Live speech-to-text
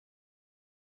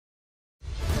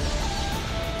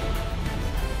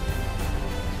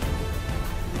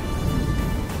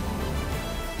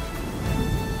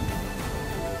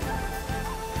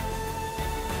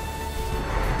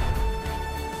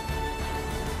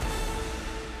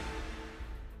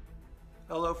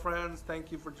Hello, friends. Thank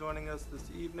you for joining us this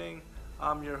evening.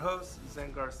 I'm your host,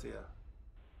 Zen Garcia.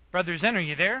 Brother Zen, are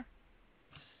you there?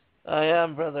 I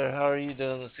am, brother. How are you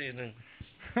doing this evening?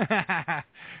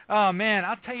 Oh, man,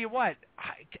 I'll tell you what.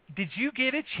 Did you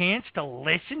get a chance to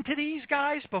listen to these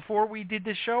guys before we did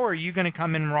the show, or are you going to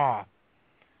come in raw?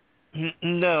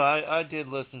 No, I did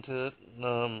listen to it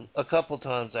a couple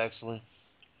times, actually.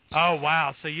 Oh,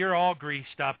 wow. So you're all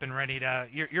greased up and ready to,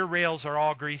 your rails are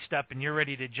all greased up and you're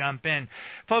ready to jump in.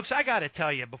 Folks, I got to tell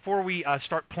you, before we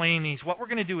start playing these, what we're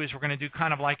going to do is we're going to do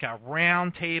kind of like a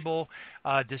round table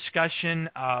discussion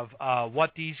of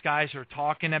what these guys are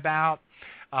talking about.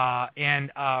 And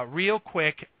real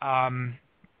quick, for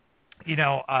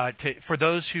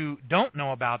those who don't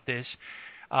know about this,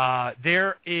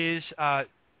 there is the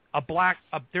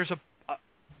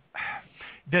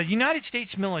United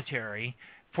States military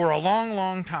for a long,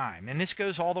 long time, and this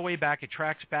goes all the way back. It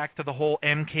tracks back to the whole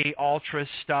MK Ultra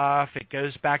stuff. It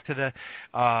goes back to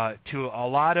to a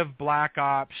lot of black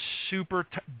ops, super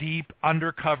deep,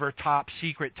 undercover, top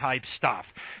secret type stuff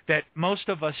that most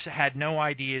of us had no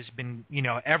idea has been,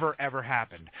 ever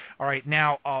happened. All right,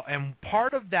 now, and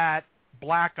part of that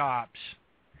black ops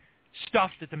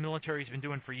stuff that the military has been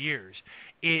doing for years,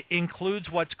 it includes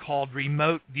what's called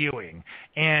remote viewing,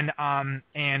 and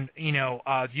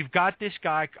you've got this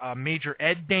guy, Major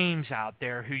Ed Dames, out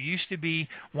there who used to be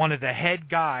one of the head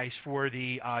guys for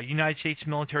the United States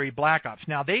military black ops.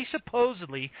 Now, they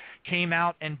supposedly came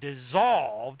out and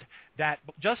dissolved that,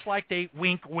 just like they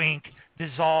wink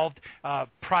dissolved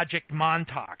Project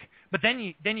Montauk. But then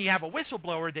you have a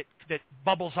whistleblower that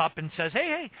bubbles up and says,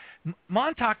 hey,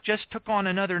 Montauk just took on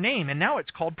another name, and now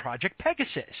it's called Project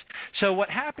Pegasus. So what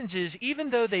happens is, even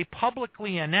though they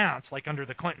publicly announce, like under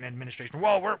the Clinton administration,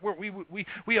 well,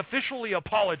 we officially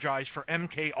apologize for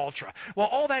MK Ultra. Well,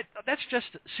 all that's just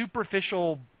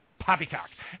superficial poppycock,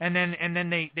 and then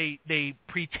they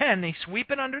pretend, they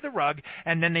sweep it under the rug,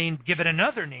 and then they give it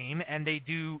another name, and they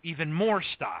do even more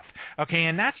stuff. Okay,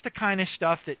 and that's the kind of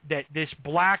stuff that this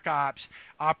black ops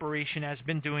operation has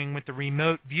been doing with the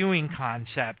remote viewing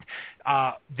concept.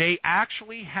 They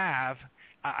actually have,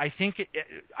 I think,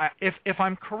 if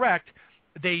I'm correct,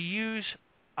 they use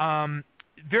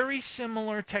very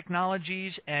similar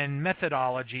technologies and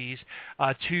methodologies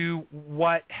to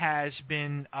what has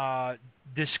been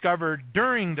discovered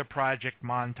during the Project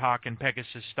Montauk and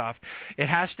Pegasus stuff. It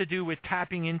has to do with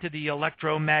tapping into the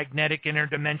electromagnetic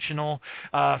interdimensional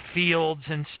fields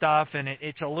and stuff, and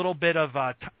it's a little bit of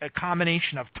a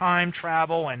combination of time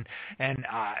travel and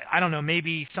I don't know,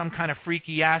 maybe some kind of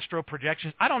freaky astral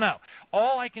projections. I don't know.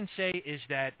 All I can say is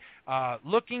that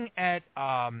looking at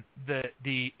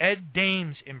the Ed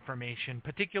Dames information,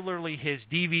 particularly his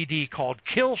DVD called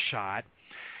Kill Shot,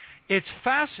 it's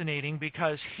fascinating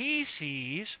because he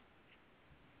sees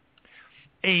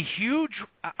a huge,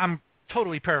 I'm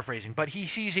totally paraphrasing, but he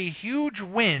sees a huge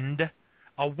wind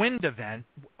event,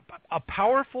 a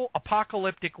powerful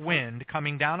apocalyptic wind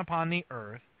coming down upon the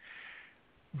earth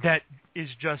that is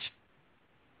just,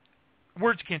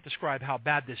 words can't describe how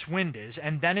bad this wind is,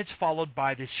 and then it's followed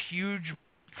by this huge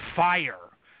fire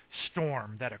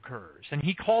storm that occurs, and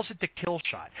he calls it the kill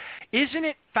shot. Isn't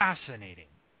it fascinating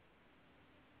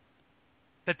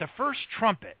that the first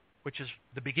trumpet, which is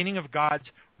the beginning of God's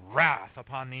wrath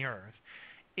upon the earth,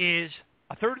 is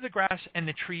a third of the grass and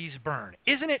the trees burn?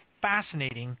 Isn't it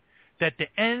fascinating that the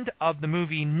end of the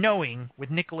movie Knowing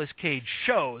with Nicolas Cage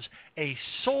shows a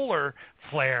solar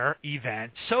flare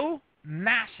event so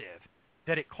massive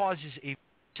that it causes a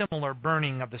similar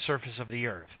burning of the surface of the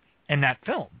earth in that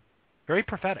film? Very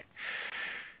prophetic.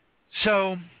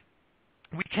 So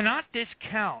we cannot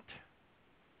discount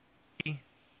the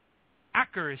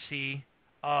accuracy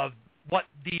of what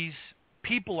these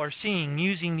people are seeing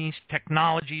using these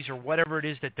technologies or whatever it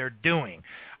is that they're doing.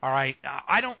 All right,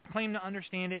 I don't claim to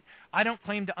understand it. I don't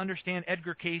claim to understand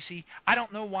Edgar Cayce. I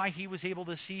don't know why he was able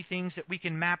to see things that we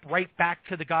can map right back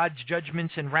to the God's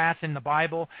judgments and wrath in the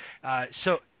Bible.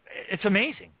 So it's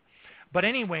amazing. But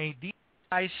anyway, these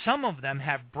guys, some of them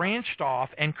have branched off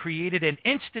and created an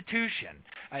institution,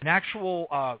 an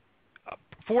actual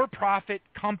for-profit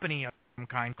company of some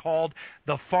kind called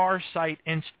the Far Sight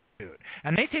Institute.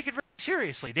 And they take it very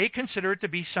seriously. They consider it to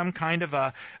be some kind of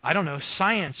a, I don't know,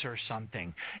 science or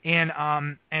something. And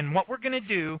what we're going to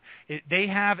do, they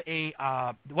have a,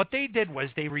 what they did was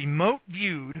they remote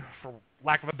viewed, for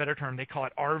lack of a better term, they call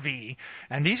it RV.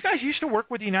 And these guys used to work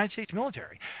with the United States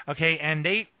military. Okay, and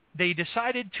they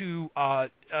decided to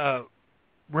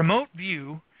remote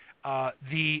view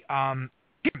the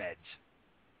pyramids.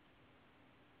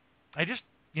 I just,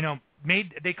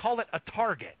 they call it a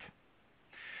target.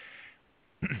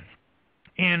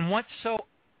 And what's so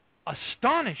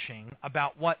astonishing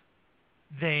about what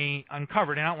they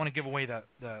uncovered, and I don't want to give away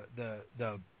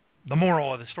the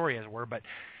moral of the story, as it were, but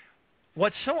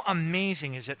what's so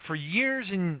amazing is that for years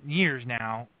and years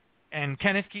now, and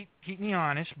Kenneth, keep me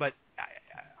honest, but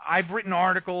I've written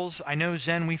articles. I know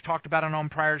Zen, we've talked about it on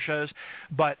prior shows,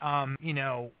 but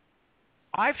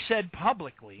I've said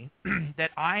publicly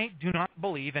that I do not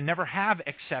believe and never have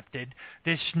accepted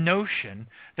this notion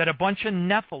that a bunch of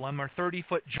Nephilim or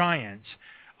 30-foot giants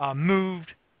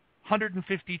moved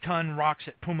 150-ton rocks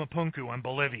at Pumapunku in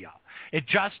Bolivia. It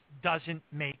just doesn't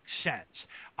make sense.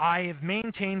 I have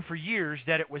maintained for years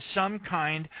that it was some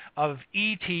kind of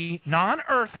ET,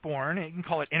 non-Earthborn. You can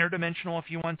call it interdimensional if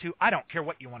you want to. I don't care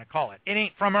what you want to call it. It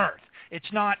ain't from Earth.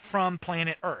 It's not from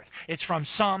planet Earth. It's from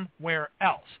somewhere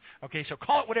else. Okay, so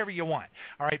call it whatever you want.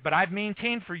 All right, but I've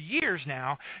maintained for years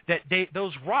now that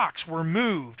those rocks were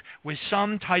moved with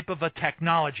some type of a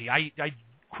technology. I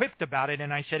quipped about it,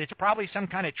 and I said it's probably some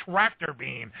kind of tractor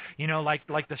beam, like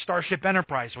the Starship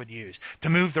Enterprise would use to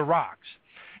move the rocks.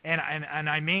 And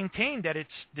I maintain that it's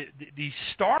these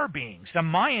star beings.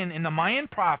 In the Mayan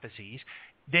prophecies,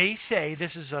 they say,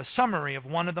 this is a summary of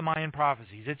one of the Mayan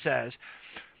prophecies. It says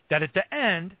that at the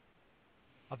end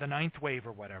of the ninth wave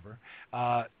or whatever,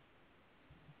 that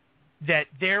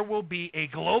there will be a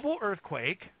global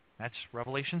earthquake. That's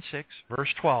Revelation 6, verse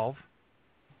 12.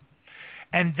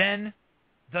 And then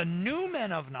the new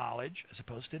men of knowledge, as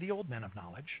opposed to the old men of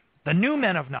knowledge, the new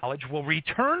men of knowledge will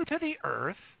return to the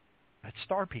earth. That's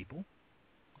star people.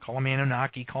 Call them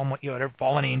Anunnaki, call them whatever,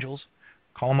 fallen angels,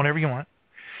 call them whatever you want.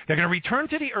 They're going to return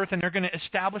to the earth, and they're going to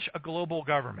establish a global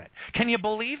government. Can you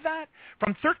believe that?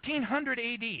 From 1300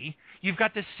 AD, you've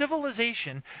got this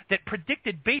civilization that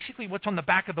predicted basically what's on the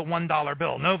back of the $1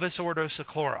 bill, Novus Ordo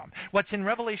Seclorum, what's in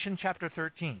Revelation chapter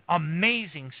 13.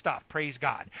 Amazing stuff, praise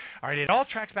God. All right, it all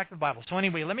tracks back to the Bible. So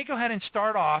anyway, let me go ahead and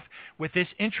start off with this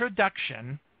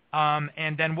introduction,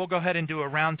 and then we'll go ahead and do a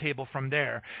roundtable from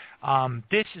there.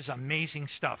 This is amazing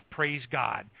stuff, praise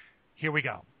God. Here we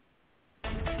go.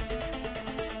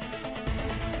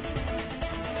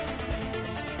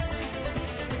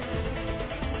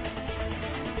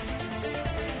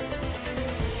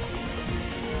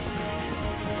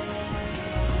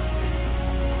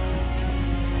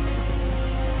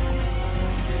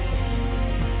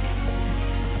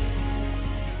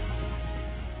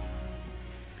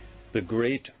 The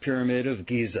Great Pyramid of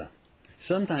Giza,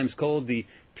 sometimes called the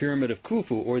Pyramid of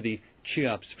Khufu or the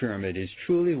Cheops Pyramid, is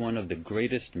truly one of the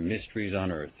greatest mysteries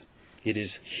on Earth. It is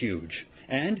huge,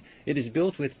 and it is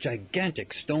built with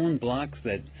gigantic stone blocks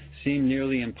that seem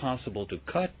nearly impossible to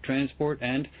cut, transport,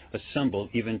 and assemble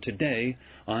even today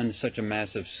on such a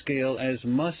massive scale as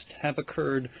must have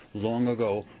occurred long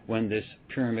ago when this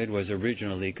pyramid was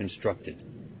originally constructed.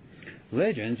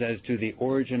 Legends as to the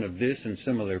origin of this and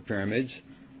similar pyramids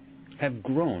have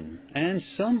grown, and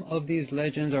some of these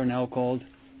legends are now called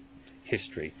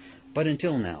history. But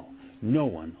until now, no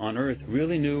one on Earth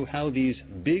really knew how these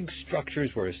big structures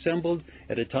were assembled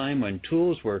at a time when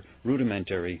tools were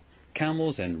rudimentary.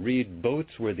 Camels and reed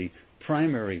boats were the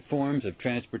primary forms of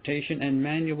transportation, and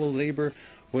manual labor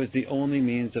was the only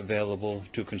means available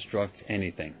to construct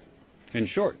anything. In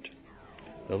short,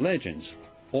 the legends,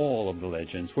 all of the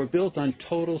legends, were built on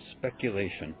total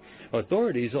speculation.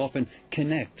 Authorities often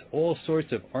connect all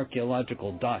sorts of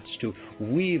archaeological dots to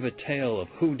weave a tale of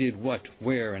who did what,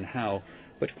 where, and how,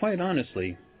 but quite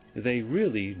honestly, they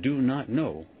really do not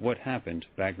know what happened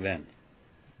back then.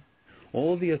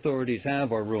 All the authorities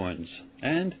have are ruins,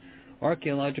 and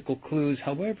archaeological clues,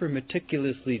 however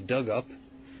meticulously dug up,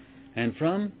 and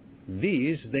from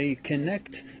these they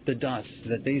connect the dots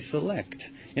that they select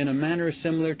in a manner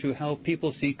similar to how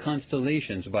people see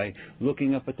constellations by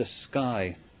looking up at the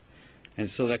sky and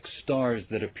select stars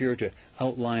that appear to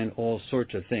outline all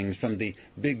sorts of things, from the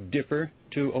Big Dipper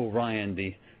to Orion,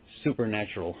 the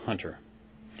supernatural hunter.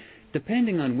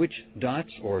 Depending on which dots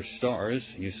or stars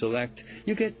you select,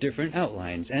 you get different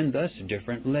outlines and thus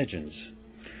different legends.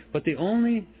 But the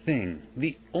only thing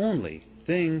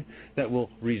that will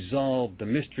resolve the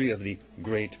mystery of the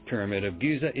Great Pyramid of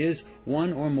Giza is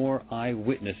one or more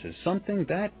eyewitnesses, something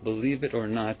that, believe it or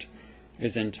not,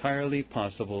 is entirely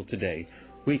possible today.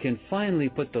 We can finally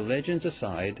put the legends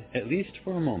aside, at least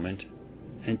for a moment,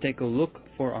 and take a look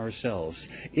for ourselves.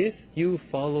 If you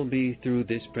follow me through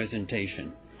this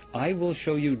presentation, I will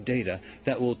show you data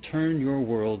that will turn your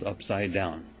world upside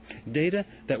down. Data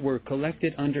that were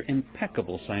collected under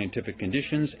impeccable scientific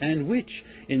conditions and which,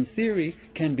 in theory,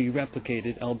 can be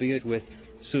replicated, albeit with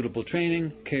suitable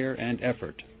training, care, and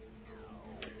effort.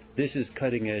 This is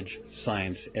cutting-edge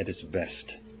science at its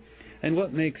best. And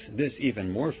what makes this even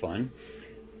more fun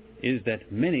is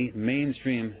that many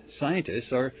mainstream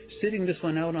scientists are sitting this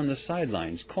one out on the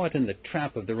sidelines, caught in the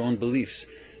trap of their own beliefs,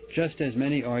 just as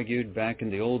many argued back in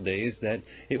the old days that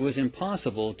it was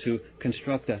impossible to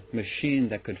construct a machine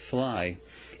that could fly,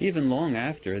 even long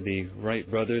after the Wright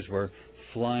brothers were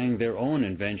flying their own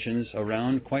inventions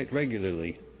around quite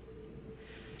regularly.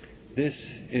 This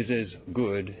is as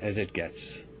good as it gets.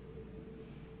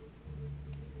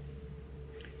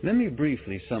 Let me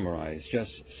briefly summarize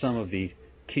just some of the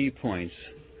key points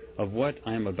of what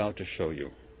I am about to show you.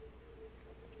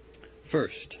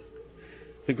 First,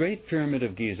 the Great Pyramid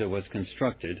of Giza was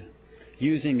constructed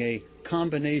using a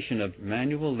combination of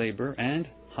manual labor and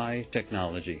high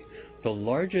technology. The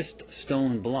largest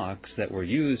stone blocks that were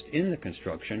used in the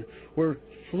construction were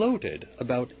floated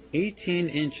about 18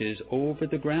 inches over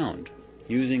the ground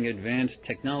using advanced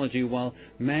technology while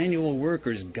manual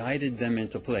workers guided them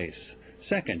into place.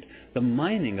 Second, the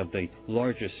mining of the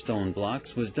largest stone blocks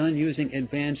was done using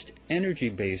advanced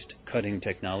energy-based cutting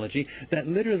technology that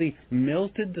literally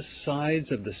melted the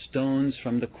sides of the stones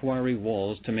from the quarry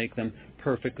walls to make them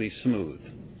perfectly smooth.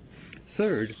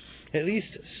 Third, at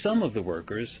least some of the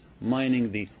workers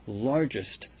mining the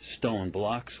largest stone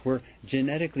blocks were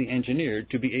genetically engineered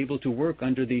to be able to work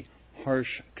under the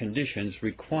harsh conditions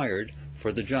required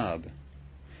for the job.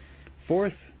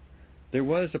 Fourth, there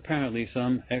was apparently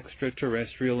some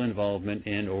extraterrestrial involvement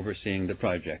in overseeing the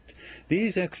project.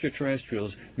 These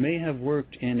extraterrestrials may have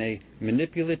worked in a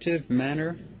manipulative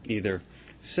manner, either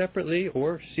separately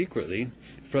or secretly,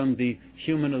 from the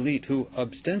human elite who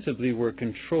ostensibly were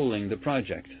controlling the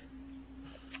project.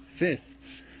 Fifth,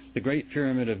 the Great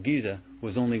Pyramid of Giza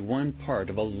was only one part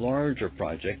of a larger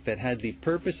project that had the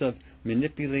purpose of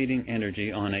manipulating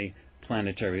energy on a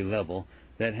planetary level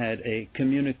that had a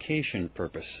communication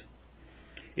purpose.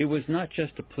 It was not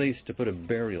just a place to put a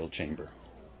burial chamber.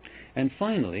 And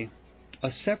finally,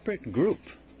 a separate group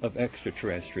of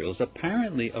extraterrestrials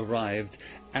apparently arrived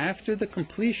after the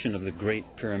completion of the Great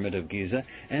Pyramid of Giza,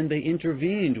 and they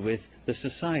intervened with the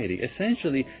society,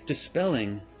 essentially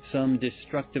dispelling some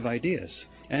destructive ideas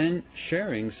and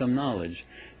sharing some knowledge.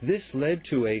 This led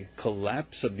to a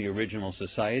collapse of the original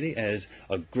society as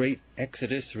a great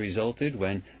exodus resulted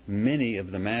when many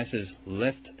of the masses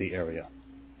left the area.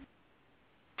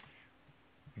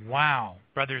 Wow.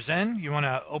 Brother Zen, you want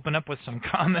to open up with some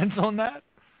comments on that?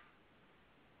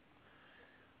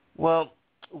 Well,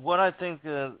 what I think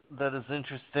that is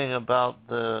interesting about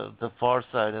the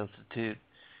Farsight Institute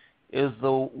is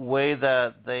the way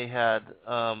that they had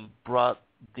brought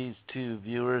these two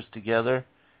viewers together,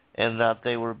 and that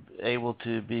they were able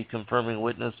to be confirming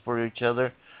witness for each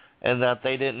other, and that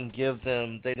they didn't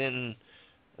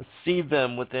see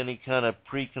them with any kind of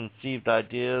preconceived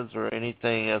ideas or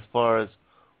anything as far as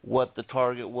what the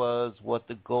target was, what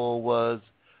the goal was,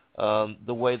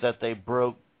 the way that they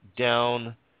broke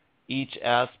down each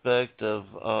aspect of,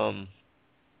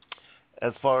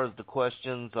 as far as the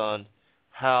questions on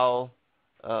how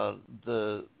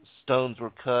the stones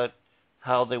were cut,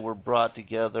 how they were brought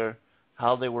together,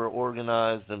 how they were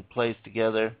organized and placed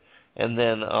together, and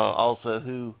then also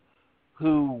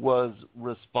who was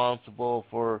responsible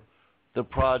for the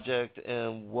project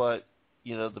and what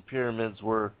the pyramids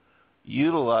were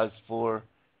utilized for,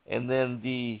 and then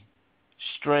the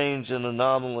strange and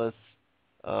anomalous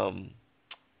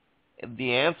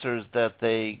the answers that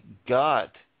they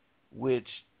got, which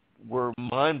were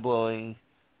mind-blowing,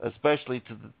 especially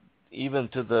even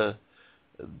to the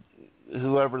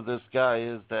whoever this guy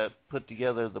is that put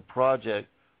together the project,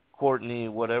 Courtney,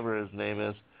 whatever his name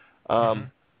is.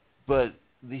 But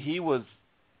he was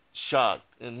shocked,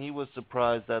 and he was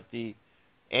surprised at the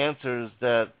answers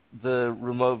that the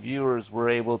remote viewers were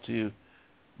able to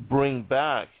bring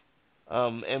back.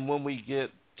 And when we get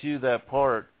to that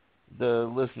part,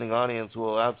 the listening audience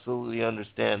will absolutely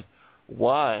understand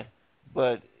why.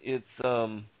 But it's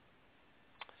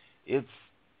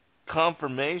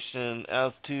confirmation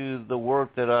as to the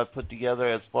work that I put together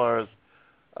as far as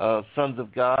Sons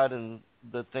of God and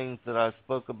the things that I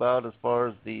spoke about as far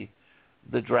as the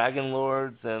Dragon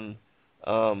Lords, and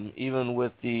even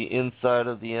with the inside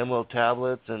of the Emerald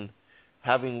Tablets, and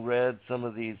having read some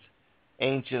of these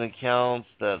ancient accounts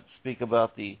that speak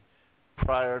about the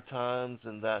prior times,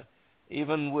 and that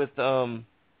even with the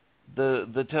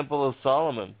Temple of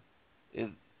Solomon,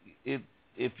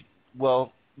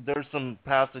 there's some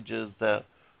passages that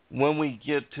when we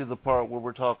get to the part where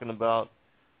we're talking about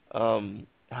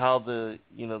how the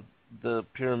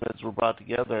pyramids were brought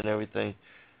together and everything,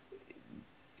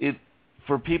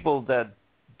 for people that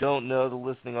don't know, the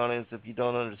listening audience, if you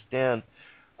don't understand,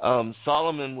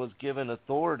 Solomon was given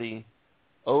authority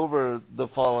over the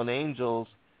fallen angels,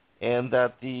 and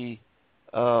that the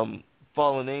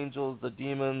fallen angels, the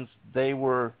demons, they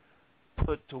were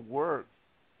put to work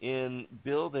in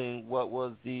building what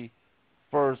was the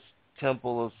first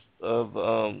temple of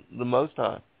the Most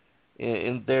High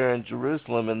in there in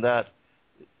Jerusalem, and that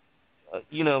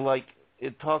like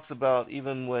it talks about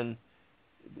even when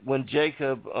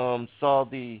Jacob saw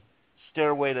the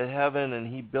stairway to heaven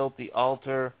and he built the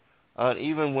altar,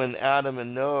 even when Adam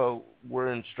and Noah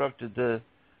were instructed to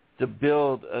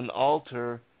build an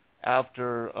altar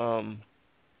after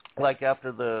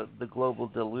the global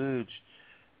deluge,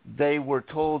 they were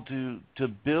told to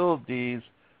build these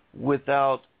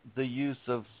without the use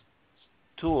of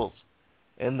tools,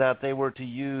 and that they were to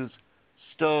use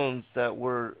stones that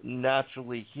were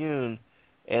naturally hewn,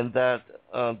 and that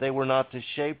they were not to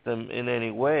shape them in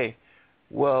any way.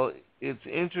 Well, it's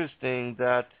interesting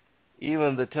that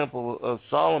even the Temple of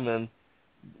Solomon,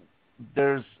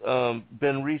 there's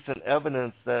been recent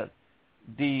evidence that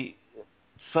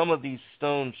some of these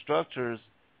stone structures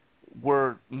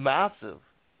were massive,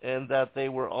 and that they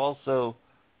were also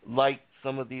like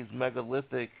some of these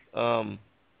megalithic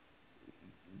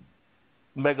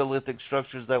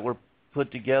structures that were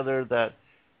put together that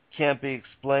can't be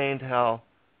explained, how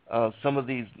some of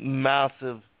these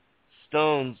massive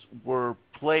stones were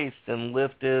placed and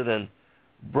lifted and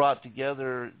brought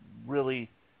together really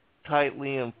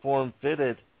tightly and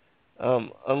form-fitted.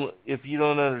 If you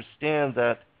don't understand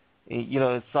that,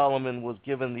 Solomon was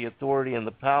given the authority and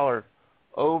the power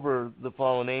over the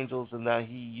fallen angels, and that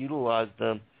he utilized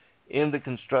them in the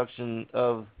construction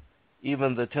of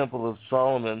even the Temple of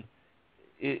Solomon,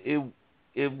 it's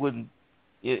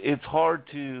hard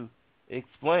to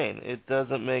explain. It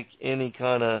doesn't make any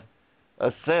kind of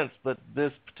a sense. But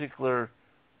this particular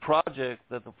project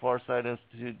that the Farsight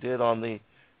Institute did on the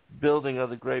building of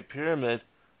the Great Pyramid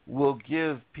will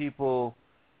give people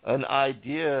an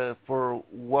idea for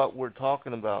what we're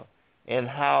talking about and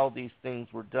how these things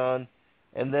were done.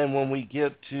 And then when we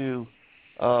get to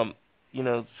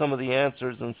some of the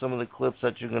answers and some of the clips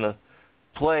that you're going to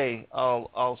play,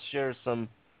 I'll share some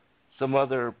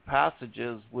other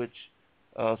passages which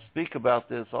speak about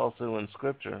this also in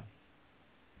Scripture.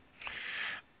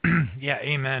 Yeah,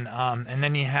 amen. And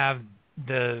then you have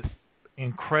the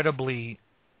incredibly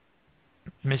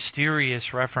mysterious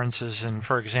references,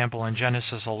 for example, in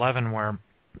Genesis 11, where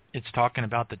it's talking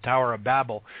about the Tower of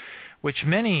Babel, which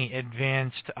many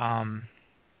advanced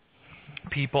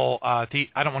people, I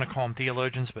don't want to call them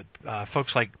theologians, but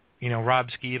folks like Rob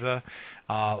Skiba,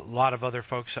 a lot of other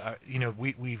folks,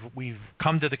 we've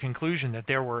come to the conclusion that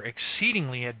there were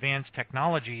exceedingly advanced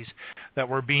technologies that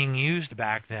were being used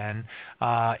back then.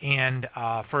 And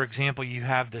for example, you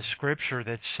have the scripture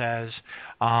that says,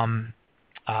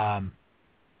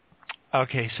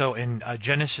 so in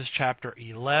Genesis chapter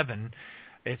 11,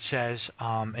 it says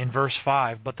in verse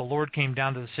 5, "But the Lord came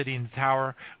down to the city and the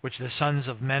tower which the sons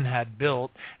of men had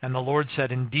built, and the Lord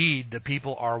said, Indeed, the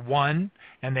people are one,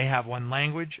 and they have one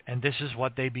language, and this is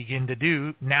what they begin to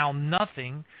do. Now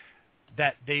nothing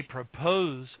that they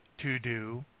propose to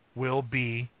do will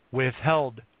be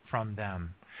withheld from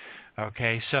them."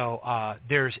 Okay, so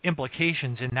there's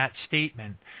implications in that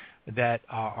statement that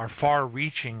are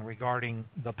far-reaching regarding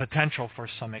the potential for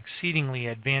some exceedingly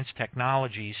advanced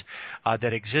technologies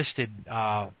that existed,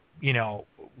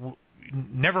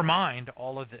 never mind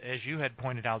all of the, as you had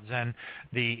pointed out, Zen,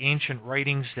 the ancient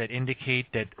writings that indicate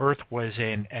that Earth was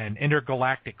an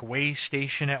intergalactic way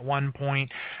station at one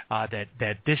point,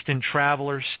 that distant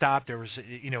travelers stopped. There was,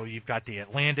 you've got the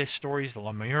Atlantis stories, the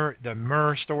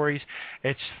Lemur stories.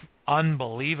 It's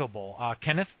unbelievable.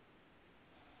 Kenneth?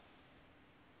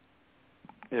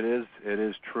 It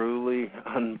is truly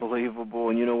unbelievable.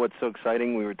 And you know what's so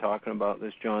exciting? We were talking about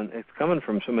this, John. It's coming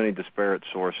from so many disparate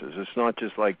sources. It's not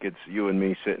just like it's you and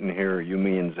me sitting here, or you,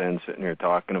 me, and Zen sitting here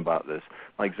talking about this.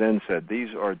 Like Zen said,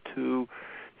 these are two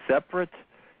separate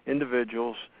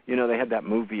individuals. They had that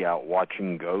movie out,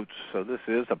 Watching Goats. So this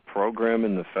is a program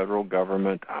in the federal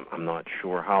government. I'm not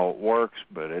sure how it works,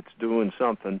 but it's doing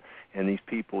something. And these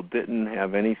people didn't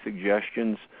have any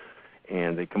suggestions.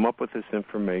 And they come up with this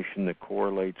information that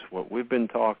correlates what we've been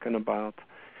talking about.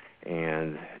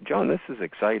 And John, this is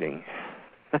exciting.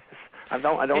 I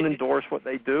don't endorse what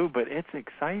they do, but it's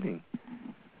exciting.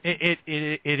 It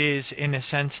is, in a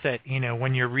sense that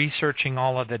when you're researching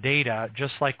all of the data,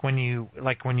 just like when you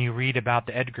read about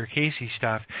the Edgar Cayce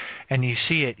stuff, and you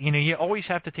see it, you always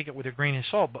have to take it with a grain of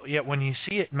salt. But yet when you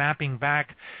see it mapping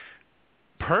back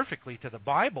perfectly to the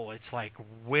Bible, it's like,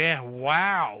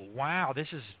 wow, this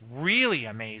is really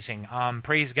amazing.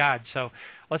 Praise God. So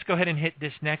let's go ahead and hit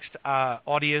this next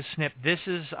audio snip. This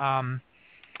is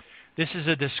This is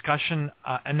a discussion,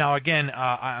 and now again,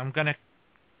 I'm gonna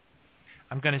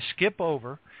skip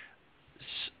over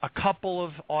a couple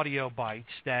of audio bites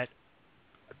that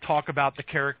talk about the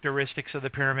characteristics of the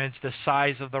pyramids, the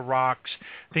size of the rocks,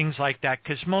 things like that,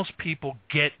 because most people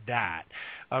get that.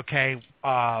 Okay,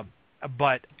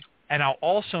 and I'll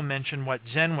also mention what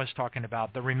Zen was talking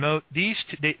about, the remote.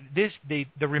 The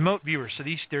remote viewers. So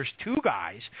there's two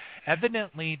guys.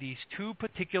 Evidently, these two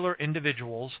particular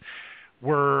individuals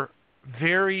were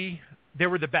they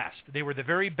were the best. They were the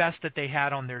very best that they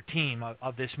had on their team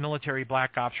of this military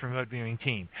Black Ops remote viewing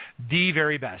team. The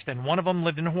very best. And one of them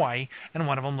lived in Hawaii, and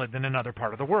one of them lived in another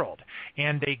part of the world.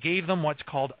 And they gave them what's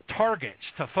called targets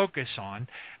to focus on,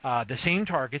 the same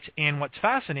targets. And what's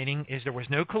fascinating is there was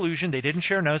no collusion. They didn't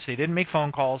share notes. They didn't make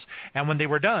phone calls. And when they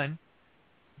were done,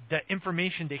 the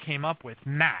information they came up with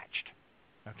matched.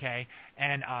 Okay?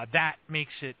 And that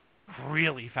makes it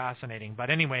really fascinating. But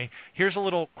anyway, here's a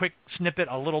little quick snippet,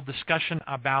 a little discussion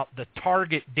about the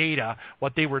target data,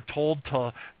 what they were told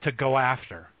to go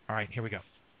after. All right, here we go.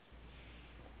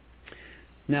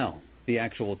 Now, the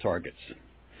actual targets.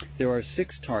 There are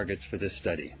 6 targets for this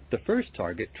study. The first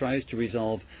target tries to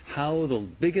resolve how the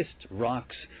biggest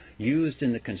rocks used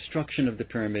in the construction of the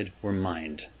pyramid were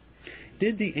mined.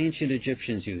 Did the ancient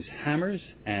Egyptians use hammers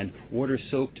and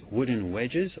water-soaked wooden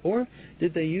wedges, or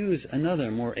did they use another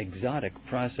more exotic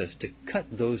process to cut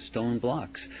those stone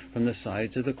blocks from the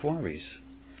sides of the quarries?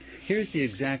 Here's the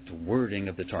exact wording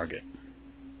of the target.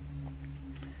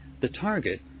 The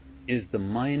target is the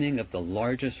mining of the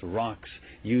largest rocks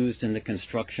used in the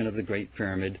construction of the Great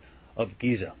Pyramid of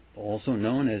Giza, also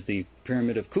known as the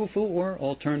Pyramid of Khufu, or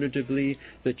alternatively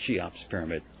the Cheops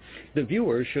Pyramid. The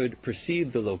viewer should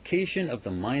perceive the location of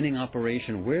the mining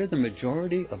operation where the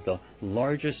majority of the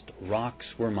largest rocks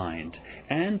were mined,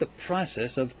 and the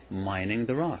process of mining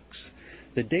the rocks.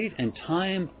 The date and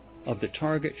time of the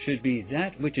target should be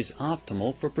that which is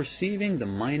optimal for perceiving the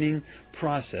mining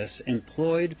process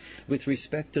employed with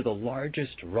respect to the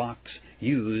largest rocks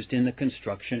used in the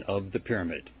construction of the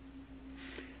pyramid.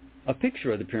 A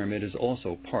picture of the pyramid is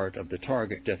also part of the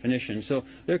target definition, so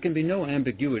there can be no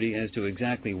ambiguity as to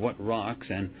exactly what rocks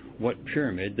and what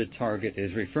pyramid the target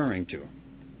is referring to.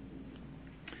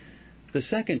 The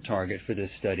second target for this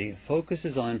study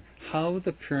focuses on how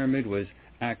the pyramid was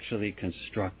actually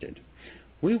constructed.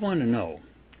 We want to know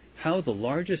how the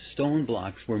largest stone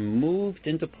blocks were moved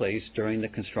into place during the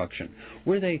construction.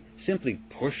 Were they simply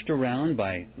pushed around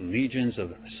by legions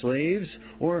of slaves,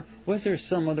 or was there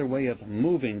some other way of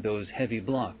moving those heavy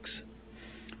blocks?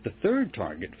 The third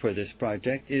target for this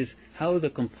project is how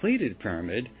the completed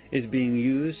pyramid is being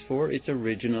used for its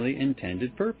originally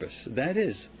intended purpose. That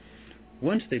is,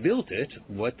 once they built it,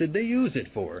 what did they use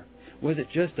it for? Was it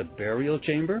just a burial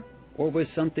chamber, or was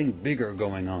something bigger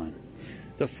going on?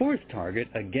 The fourth target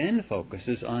again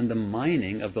focuses on the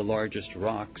mining of the largest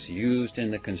rocks used in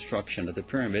the construction of the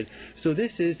pyramid, so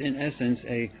this is in essence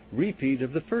a repeat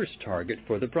of the first target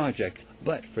for the project.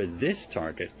 But for this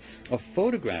target, a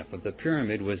photograph of the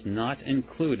pyramid was not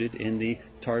included in the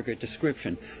target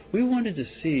description. We wanted to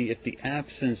see if the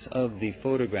absence of the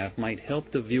photograph might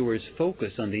help the viewers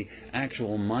focus on the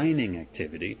actual mining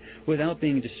activity without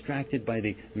being distracted by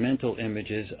the mental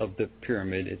images of the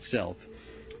pyramid itself.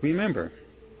 Remember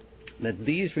that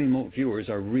these remote viewers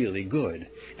are really good,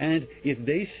 and if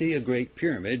they see a Great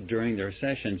Pyramid during their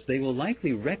sessions, they will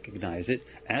likely recognize it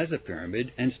as a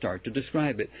pyramid and start to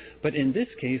describe it. But in this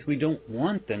case, we don't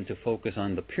want them to focus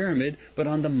on the pyramid, but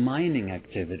on the mining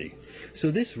activity. So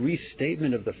this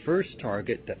restatement of the first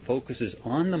target that focuses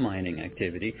on the mining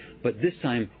activity, but this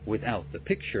time without the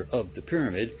picture of the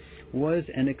pyramid, was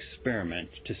an experiment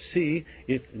to see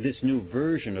if this new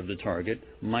version of the target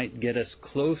might get us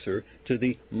closer to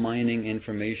the mining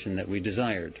information that we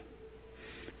desired.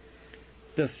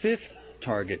 The fifth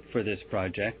target for this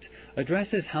project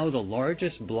addresses how the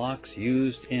largest blocks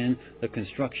used in the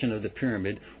construction of the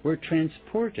pyramid were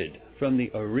transported from the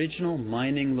original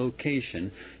mining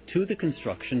location to the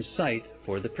construction site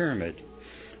for the pyramid.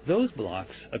 Those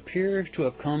blocks appear to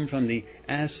have come from the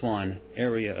Aswan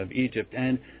area of Egypt,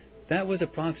 and that was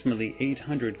approximately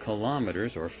 800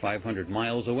 kilometers or 500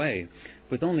 miles away.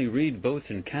 With only reed boats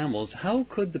and camels, how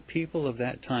could the people of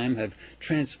that time have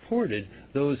transported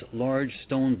those large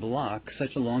stone blocks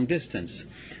such a long distance?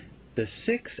 The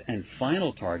sixth and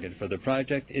final target for the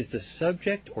project is the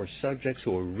subject or subjects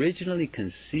who originally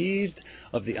conceived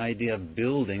of the idea of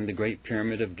building the Great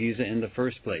Pyramid of Giza in the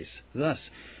first place. Thus,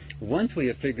 once we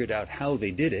have figured out how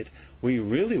they did it, we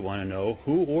really want to know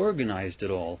who organized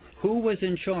it all, who was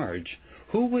in charge,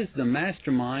 who was the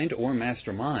mastermind or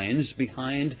masterminds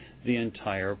behind the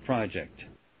entire project.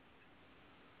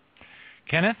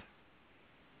 Kenneth?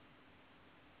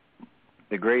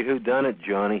 The great whodunit,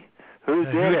 Johnny. Who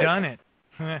did it? Whodunit.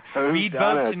 Reed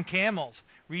done boats it? and camels.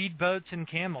 Reed boats and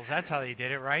camels. That's how they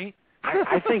did it, right?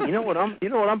 I think you know what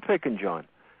I'm picking, John.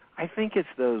 I think it's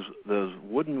those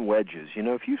wooden wedges. You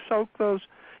know, if you soak those,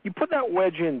 you put that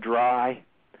wedge in dry,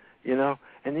 you know,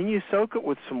 and then you soak it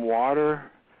with some water,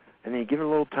 and then you give it a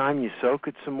little time. You soak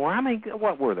it some more. I mean,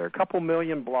 what were there? A couple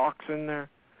million blocks in there.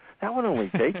 That would only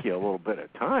take you a little bit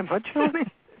of time, huh, Johnny?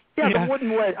 Yeah, the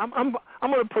wooden wedge. I'm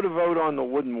going to put a vote on the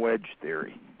wooden wedge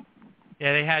theory.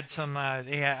 Yeah, they had some.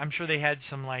 I'm sure they had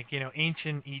some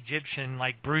ancient Egyptian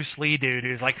Bruce Lee dude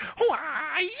who's like,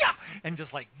 yeah, and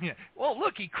just well,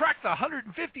 look, he cracked the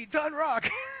 150-ton rock.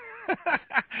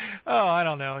 Oh, I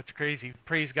don't know. It's crazy.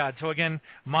 Praise God. So again,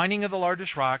 mining of the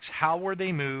largest rocks. How were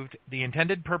they moved? The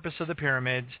intended purpose of the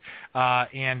pyramids,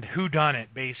 and who done it?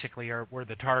 Basically, were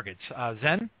the targets.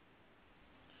 Zen.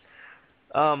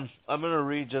 I'm going to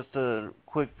read just a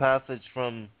quick passage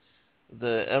from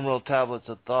the Emerald Tablets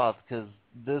of Thoth, because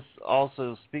this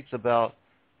also speaks about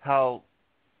how,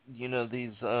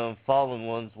 these fallen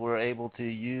ones were able to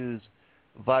use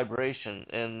vibration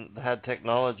and had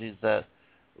technologies that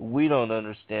we don't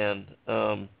understand.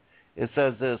 It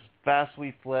says this: fast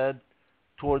we fled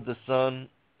toward the sun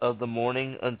of the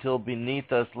morning until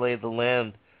beneath us lay the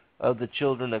land of the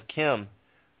children of Chem.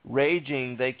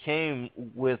 Raging, they came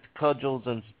with cudgels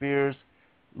and spears,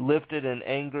 lifted in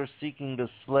anger, seeking to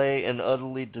slay and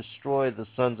utterly destroy the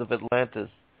sons of Atlantis.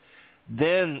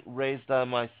 Then raised I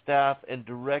my staff and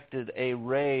directed a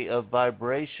ray of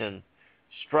vibration,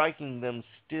 striking them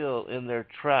still in their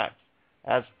tracks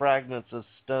as fragments of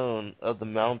stone of the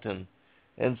mountain.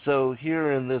 And so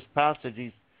here in this passage,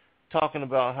 he's talking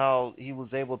about how he was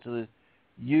able to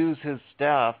use his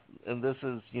staff, and this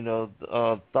is,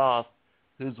 Thoth,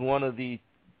 who's one of the,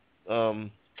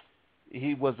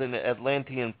 he was an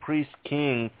Atlantean priest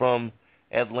king from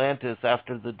Atlantis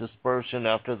after the dispersion,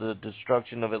 after the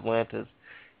destruction of Atlantis.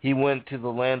 He went to the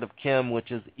land of Chem,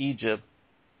 which is Egypt,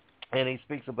 and he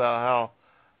speaks about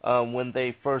how when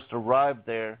they first arrived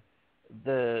there,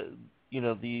 the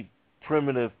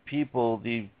primitive people,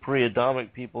 the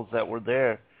pre-Adamic peoples that were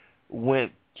there,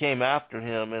 came after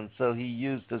him, and so he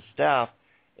used his staff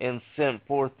and sent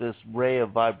forth this ray of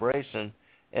vibration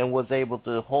and was able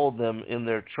to hold them in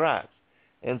their tracks.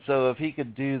 And so if he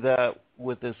could do that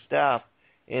with his staff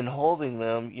in holding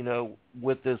them,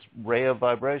 with this ray of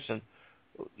vibration,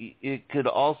 it could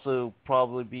also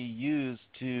probably be used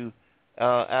to,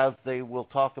 as they will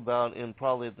talk about in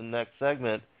probably the next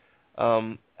segment,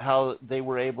 how they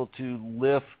were able to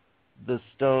lift the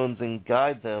stones and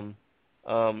guide them,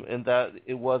 and that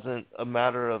it wasn't a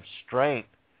matter of strength,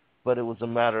 but it was a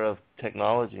matter of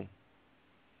technology.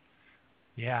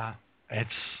 Yeah, it's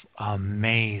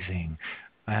amazing.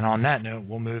 And on that note,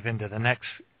 we'll move into the next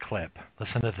clip.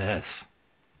 Listen to this.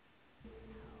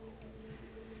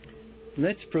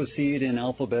 Let's proceed in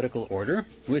alphabetical order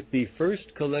with the first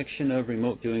collection of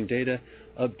remote viewing data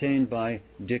obtained by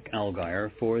Dick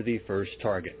Allgaier for the first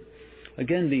target.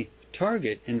 Again, the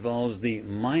target involves the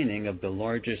mining of the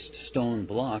largest stone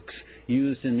blocks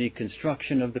used in the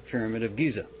construction of the Pyramid of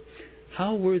Giza.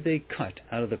 How were they cut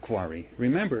out of the quarry?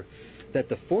 Remember that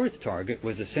the fourth target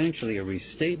was essentially a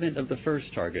restatement of the first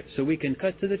target, so we can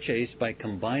cut to the chase by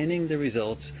combining the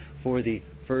results for the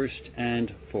first and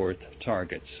fourth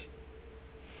targets.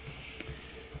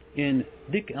 In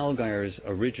Dick Allgaier's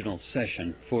original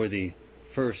session for the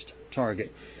first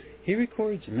target, he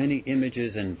records many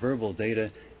images and verbal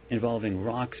data involving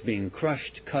rocks being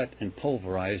crushed, cut, and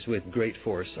pulverized with great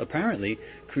force, apparently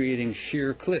creating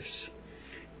sheer cliffs.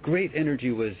 Great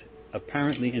energy was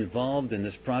apparently involved in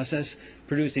this process,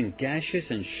 producing gaseous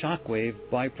and shockwave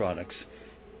byproducts.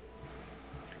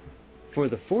 For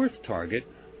the fourth target,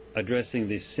 addressing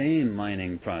the same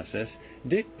mining process,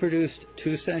 Dick produced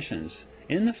two sessions.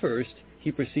 In the first,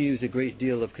 he perceives a great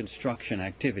deal of construction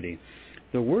activity.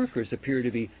 The workers appear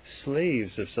to be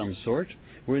slaves of some sort,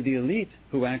 where the elite,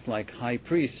 who act like high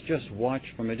priests, just watch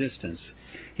from a distance.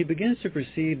 He begins to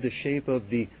perceive the shape of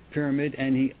the pyramid,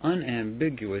 and he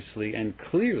unambiguously and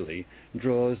clearly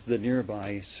draws the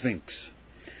nearby Sphinx.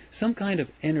 Some kind of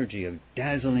energy of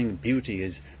dazzling beauty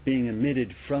is being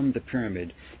emitted from the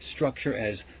pyramid structure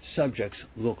as subjects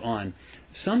look on.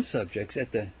 Some subjects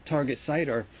at the target site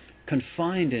are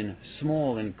confined in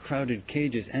small and crowded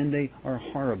cages, and they are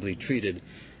horribly treated.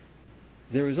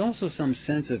 There is also some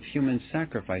sense of human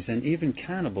sacrifice and even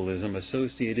cannibalism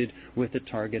associated with the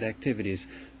target activities.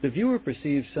 The viewer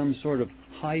perceives some sort of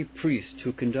high priest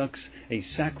who conducts a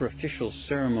sacrificial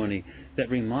ceremony that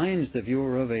reminds the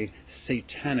viewer of a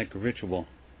satanic ritual.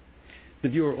 The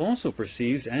viewer also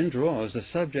perceives and draws a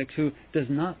subject who does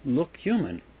not look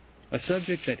human, a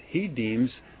subject that he deems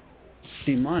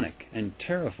demonic and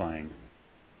terrifying.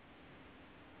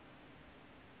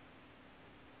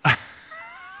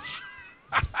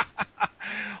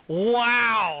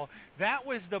 Wow! That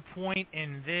was the point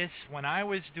in this, when I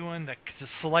was doing the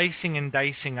slicing and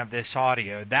dicing of this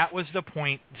audio, that was the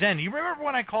point. Zen, you remember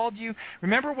when I called you?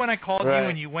 Remember when I called you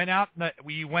and you went out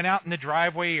in the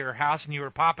driveway of your house and you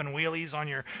were popping wheelies on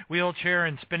your wheelchair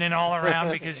and spinning all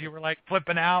around because you were like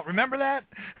flipping out? Remember that?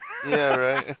 Yeah,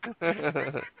 right.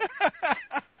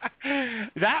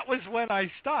 That was when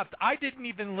I stopped. I didn't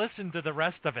even listen to the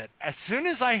rest of it. As soon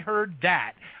as I heard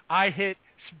that, I hit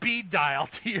speed dial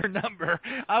to your number.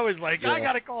 I was like, I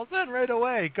got to call Zen right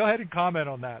away. Go ahead and comment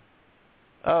on that.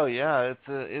 Oh yeah,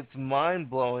 it's mind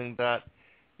blowing that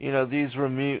these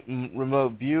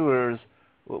remote viewers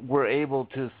were able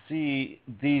to see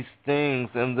these things,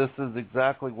 and this is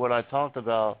exactly what I talked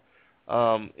about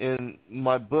in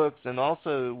my books, and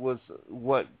also was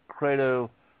what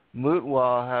Credo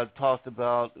Mutwa had talked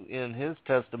about in his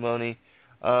testimony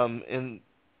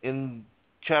in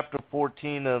chapter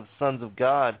 14 of Sons of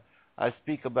God. I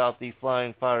speak about the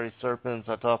flying fiery serpents.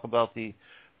 I talk about the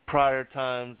prior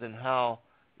times and how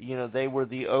they were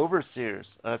the overseers.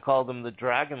 I call them the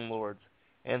dragon lords,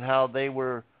 and how they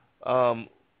were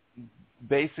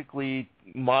basically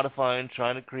modifying,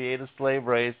 trying to create a slave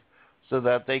race so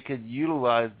that they could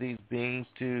utilize these beings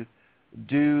to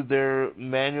do their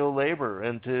manual labor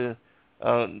and to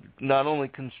not only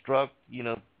construct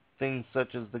things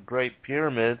such as the Great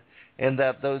Pyramid, and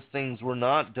that those things were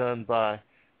not done by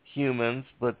humans,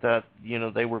 but that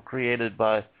they were created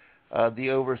by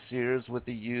the overseers with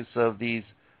the use of these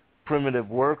primitive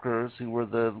workers who were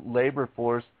the labor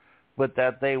force, but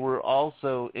that they were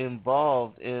also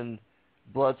involved in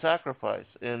blood sacrifice,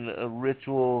 in a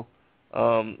ritual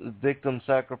victim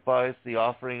sacrifice, the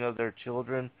offering of their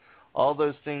children, all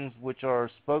those things which are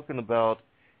spoken about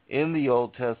in the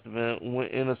Old Testament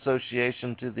in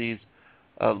association to these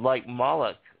like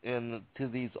Moloch and to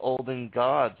these olden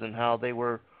gods, and how they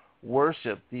were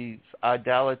worshipped, these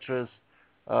idolatrous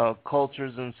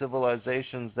cultures and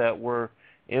civilizations that were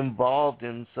involved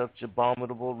in such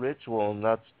abominable ritual. And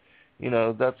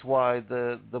that's why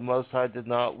the Most High did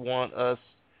not want us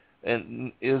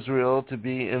and Israel to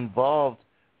be involved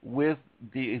with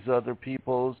these other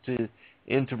peoples, to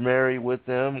intermarry with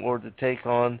them, or to take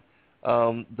on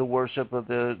the worship of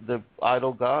the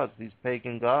idol gods, these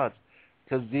pagan gods,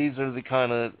 because these are the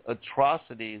kind of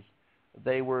atrocities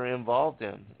they were involved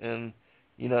in. And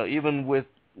even with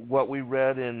what we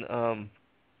read in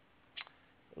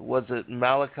was it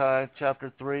Malachi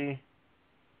chapter 3?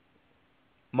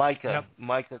 Micah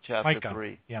chapter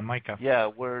 3. Yeah, Micah. Yeah,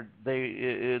 where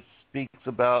it speaks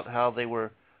about how they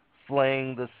were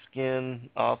flaying the skin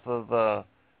off of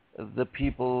the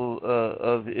people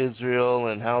of Israel,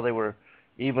 and how they were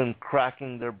even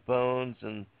cracking their bones,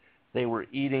 and they were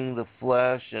eating the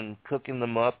flesh and cooking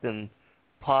them up in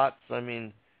pots. I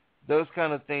mean, those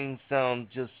kind of things sound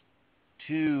just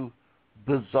too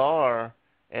bizarre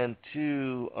and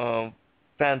too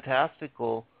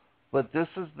fantastical, but this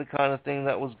is the kind of thing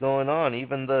that was going on.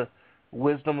 Even the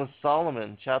Wisdom of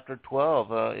Solomon, chapter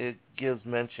 12, it gives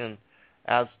mention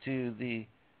as to the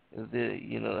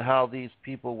how these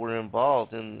people were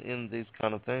involved in these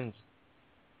kind of things.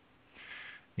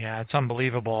 Yeah, it's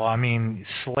unbelievable. I mean,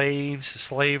 slave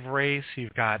race,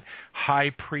 you've got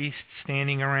high priests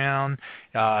standing around.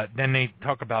 Then they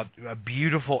talk about a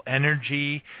beautiful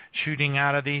energy shooting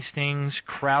out of these things,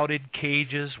 crowded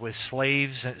cages with slave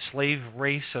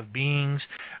race of beings.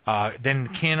 Then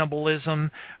cannibalism,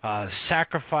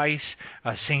 sacrifice,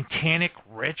 satanic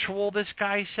ritual, this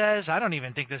guy says. I don't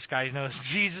even think this guy knows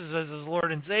Jesus as his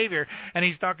Lord and Savior, and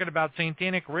he's talking about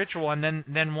satanic ritual. And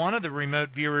then one of the remote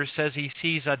viewers says he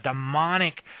sees a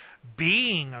demonic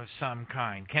being of some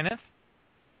kind. Kenneth?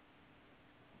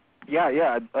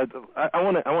 Yeah. I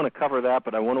want to cover that,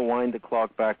 but I want to wind the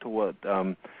clock back to what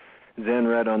Zen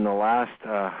read on the last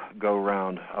go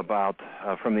round about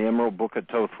from the Emerald Book of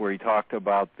Thoth, where he talked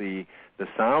about the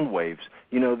sound waves.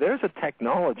 There's a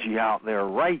technology out there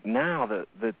right now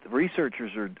that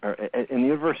researchers are in the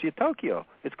University of Tokyo.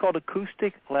 It's called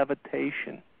acoustic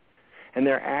levitation, and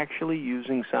they're actually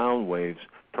using sound waves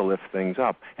to lift things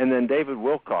up. And then David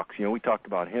Wilcox, we talked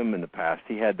about him in the past.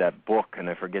 He had that book, and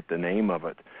I forget the name of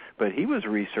it, but he was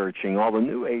researching all the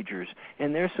New Agers,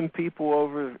 and there's some people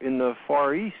over in the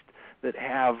Far East that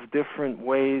have different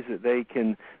ways that they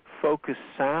can focus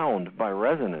sound by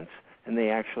resonance, and they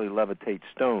actually levitate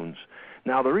stones.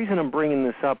 Now, the reason I'm bringing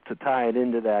this up to tie it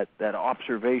into that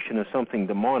observation of something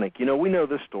demonic, we know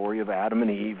the story of Adam and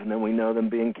Eve, and then we know them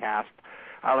being cast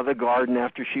out of the garden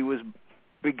after she was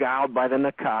beguiled by the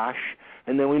Nakash,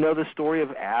 and then we know the story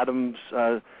of Adam's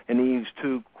and Eve's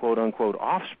two quote-unquote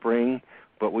offspring,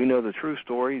 but we know the true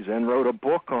story. Zen wrote a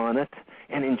book on it,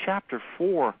 and in chapter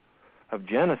 4 of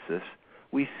Genesis,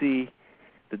 we see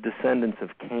the descendants of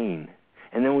Cain.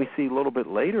 And then we see a little bit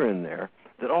later in there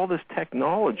that all this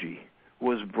technology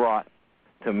was brought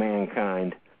to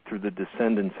mankind through the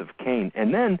descendants of Cain.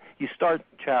 And then you start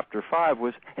chapter 5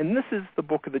 and this is the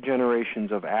book of the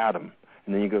generations of Adam.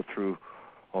 And then you go through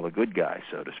all the good guys,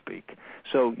 so to speak.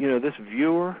 So, this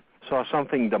viewer saw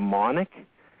something demonic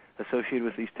associated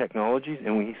with these technologies,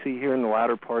 and we see here in the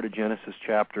latter part of Genesis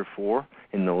chapter 4,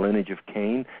 in the lineage of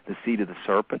Cain, the seed of the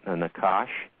serpent, the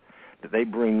Nakash, that they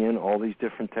bring in all these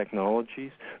different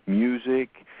technologies, music,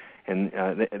 and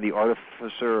the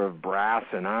artificer of brass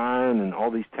and iron, and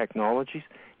all these technologies.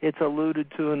 It's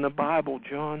alluded to in the Bible,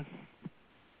 John.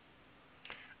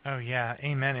 Oh, yeah,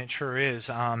 amen, it sure is.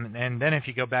 And then if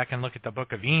you go back and look at the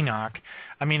book of Enoch,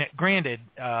 I mean, granted,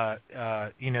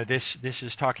 this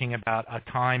is talking about a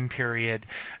time period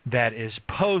that is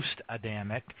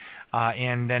post-Adamic,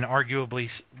 and then arguably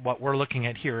what we're looking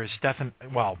at here is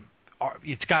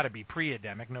it's got to be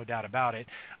pre-Adamic, no doubt about it.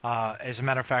 As a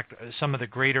matter of fact, some of the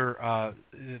greater,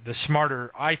 the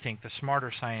smarter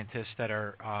scientists that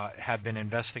have been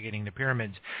investigating the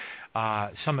pyramids,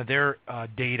 some of their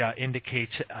data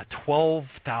indicates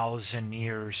 12,000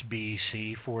 years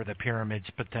BC for the pyramids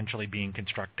potentially being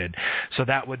constructed. So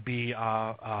that would be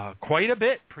quite a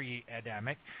bit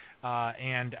pre-Adamic. I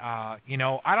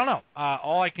don't know.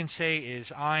 All I can say is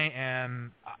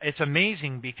it's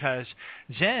amazing because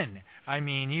Zen, I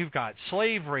mean, you've got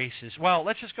slave races. Well,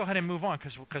 let's just go ahead and move on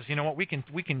because you know what, we can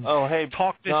Oh, hey,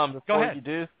 talk this. John, Go before ahead. you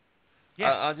do,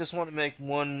 Yes. I just want to make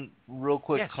one real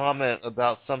quick Yes. comment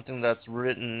about something that's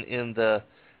written in the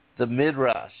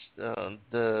Midrash.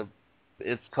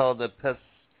 It's called the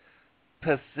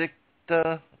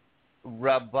Pesikta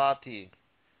Rabbati.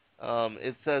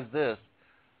 It says this.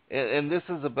 And this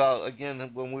is about,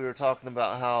 again, when we were talking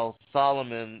about how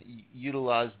Solomon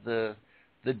utilized the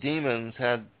demons,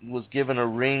 was given a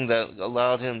ring that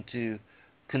allowed him to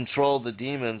control the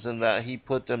demons, and that he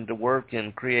put them to work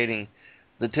in creating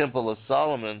the Temple of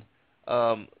Solomon.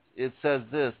 It says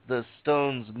this: the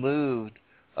stones moved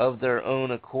of their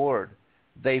own accord.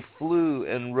 They flew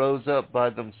and rose up by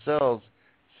themselves,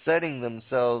 setting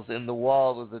themselves in the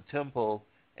wall of the temple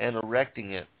and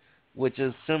erecting it, which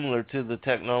is similar to the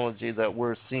technology that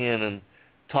we're seeing and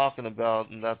talking about,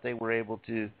 and that they were able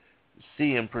to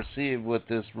see and perceive with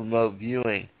this remote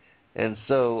viewing. And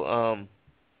so,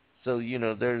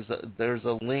 there's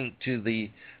a link to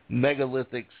the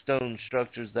megalithic stone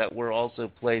structures that were also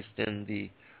placed in the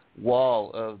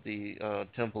wall of the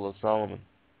Temple of Solomon.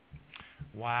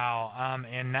 Wow,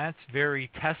 and that's very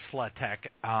Tesla tech.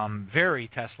 Very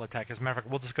Tesla tech. As a matter of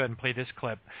fact, we'll just go ahead and play this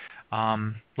clip.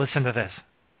 Listen to this.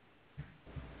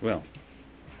 Well,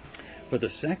 for the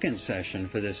second session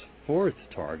for this fourth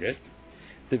target,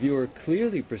 the viewer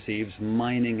clearly perceives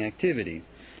mining activity.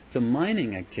 The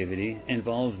mining activity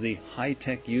involves the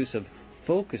high-tech use of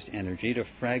focused energy to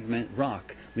fragment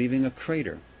rock, leaving a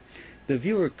crater. The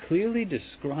viewer clearly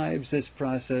describes this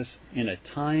process in a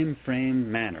time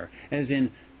frame manner, as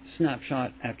in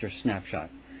snapshot after snapshot.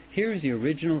 Here's the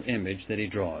original image that he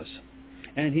draws.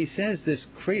 And he says this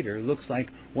crater looks like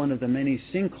one of the many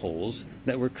sinkholes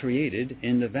that were created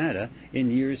in Nevada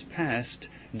in years past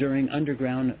during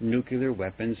underground nuclear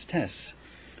weapons tests.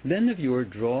 Then the viewer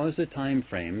draws the time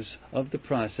frames of the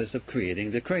process of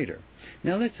creating the crater.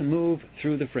 Now let's move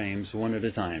through the frames one at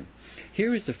a time.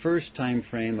 Here is the first time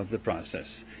frame of the process.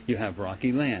 You have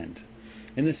rocky land.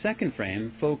 In the second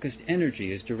frame, focused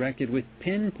energy is directed with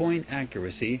pinpoint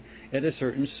accuracy at a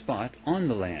certain spot on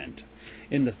the land.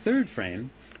 In the third frame,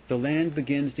 the land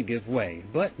begins to give way,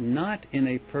 but not in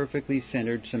a perfectly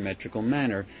centered symmetrical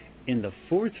manner. In the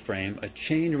fourth frame, a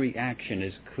chain reaction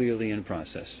is clearly in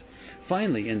process.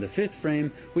 Finally, in the fifth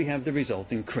frame, we have the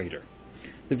resulting crater.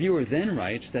 The viewer then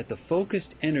writes that the focused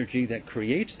energy that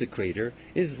creates the crater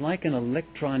is like an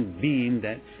electron beam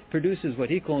that produces what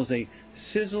he calls a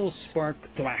sizzle spark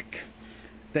thwack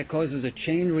that causes a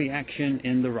chain reaction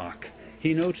in the rock.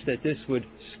 He notes that this would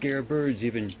scare birds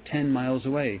even 10 miles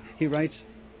away. He writes,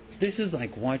 "This is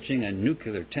like watching a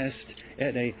nuclear test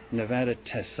at a Nevada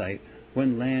test site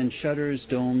when land shudders,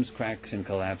 domes, cracks, and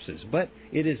collapses. But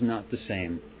it is not the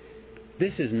same.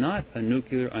 This is not a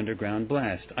nuclear underground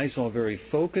blast. I saw very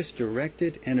focused,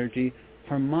 directed energy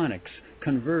harmonics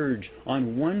converge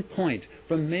on one point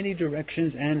from many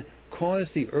directions and cause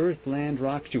the earth-land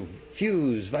rocks to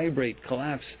fuse, vibrate,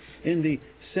 collapse in the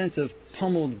sense of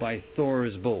pummeled by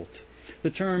Thor's bolt. The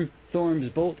term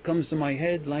Thor's bolt comes to my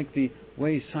head like the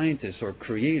way scientists or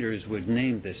creators would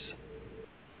name this.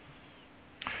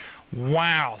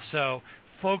 Wow. So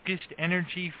focused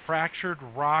energy, fractured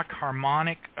rock,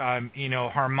 harmonic,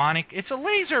 harmonic. It's a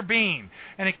laser beam,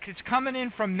 and it's coming in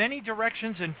from many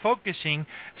directions and focusing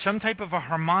some type of a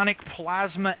harmonic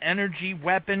plasma energy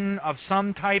weapon of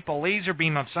some type, a laser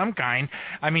beam of some kind.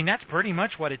 I mean, that's pretty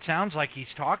much what it sounds like he's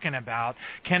talking about.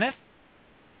 Kenneth?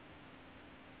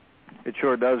 It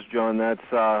sure does, John. That's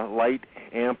light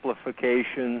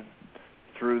amplification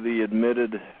through the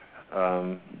emitted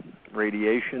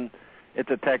radiation. It's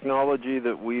a technology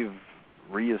that we've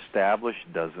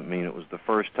reestablished. Doesn't mean it was the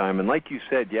first time. And like you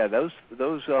said, yeah, those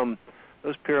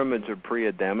pyramids are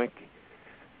pre-Adamic.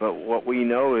 But what we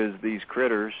know is these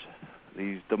critters,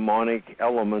 these demonic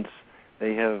elements,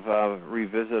 they have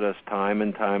revisited us time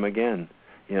and time again.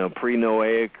 You know,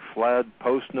 pre-Noahic flood,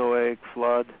 post-Noahic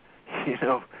flood. You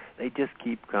know, they just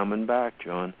keep coming back,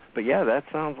 John. But yeah, that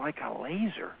sounds like a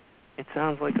laser. It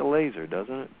sounds like a laser,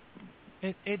 doesn't it?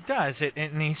 It does.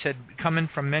 And he said coming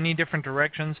from many different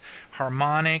directions,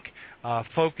 harmonic,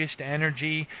 focused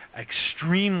energy,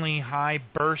 extremely high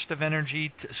burst of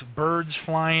energy, birds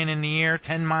flying in the air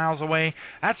 10 miles away.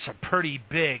 That's a pretty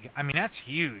big, I mean, that's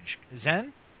huge.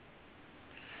 Zen?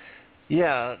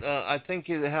 Yeah, I think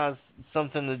it has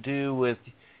something to do with,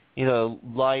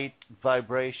 light,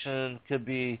 vibration, could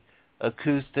be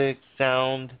acoustic,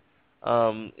 sound,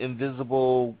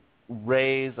 invisible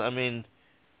rays. I mean,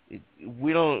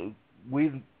 we don't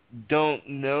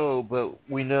know, but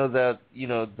we know that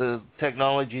the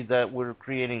technology that we're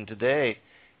creating today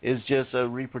is just a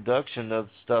reproduction of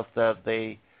stuff that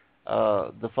the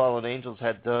fallen angels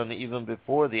had done even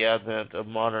before the advent of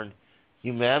modern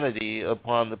humanity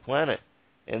upon the planet,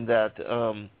 and that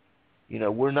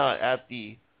we're not at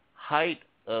the height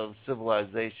of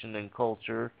civilization and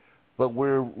culture, but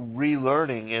we're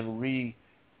relearning and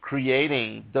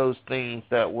recreating those things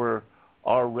that were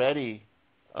already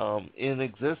in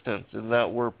existence and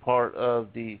that were part of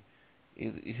the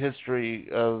history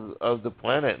of the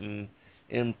planet and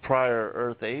in prior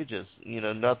Earth ages.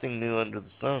 Nothing new under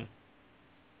the sun.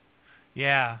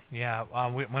 Yeah.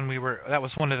 When we were, that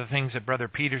was one of the things that Brother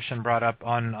Peterson brought up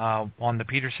on the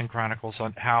Peterson Chronicles,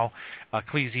 on how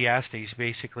Ecclesiastes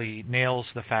basically nails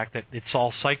the fact that it's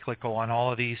all cyclical on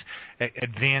all of these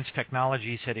advanced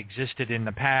technologies that existed in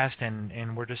the past,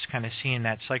 and we're just kind of seeing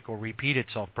that cycle repeat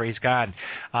itself. Praise God.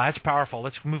 That's powerful.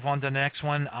 Let's move on to the next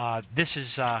one. This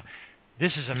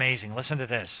is amazing. Listen to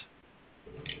this.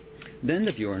 Then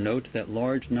the viewer notes that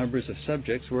large numbers of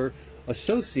subjects were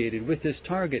associated with this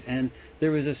target, and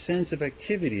there is a sense of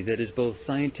activity that is both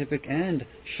scientific and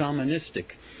shamanistic.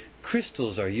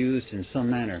 Crystals are used in some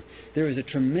manner. There is a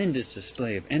tremendous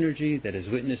display of energy that is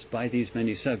witnessed by these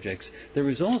many subjects. There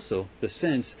is also the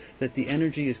sense that the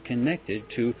energy is connected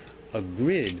to a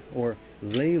grid or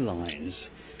ley lines.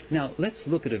 Now, let's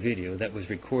look at a video that was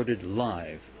recorded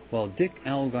live while Dick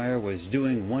Algire was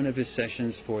doing one of his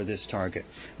sessions for this target.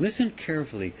 Listen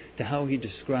carefully to how he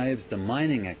describes the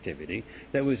mining activity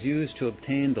that was used to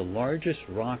obtain the largest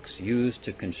rocks used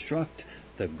to construct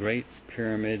the Great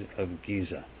Pyramid of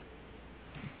Giza.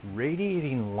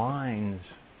 Radiating lines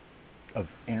of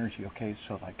energy, okay,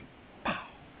 so like pow,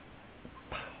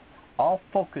 pow, all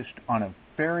focused on a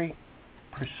very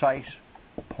precise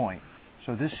point.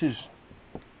 So this is,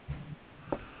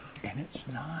 and it's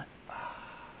not,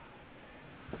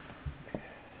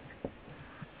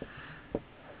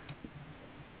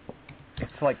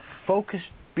 it's like focused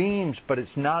beams, but it's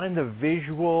not in the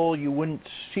visual. You wouldn't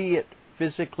see it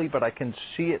physically, but I can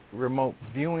see it remote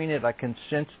viewing it. I can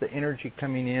sense the energy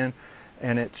coming in,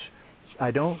 and it's,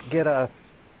 I don't get a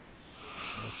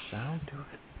sound to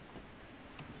it.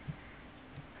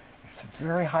 It's a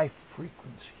very high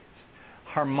frequency.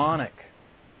 It's harmonic.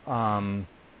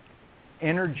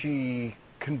 Energy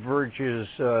converges,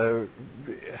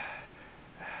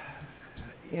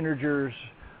 integers,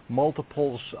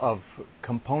 multiples of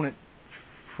component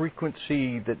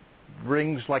frequency that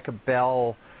rings like a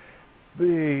bell.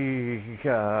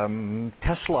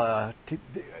 Tesla,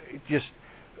 just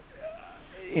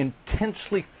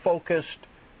intensely focused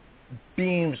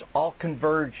beams all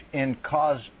converge and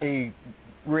cause a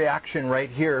reaction right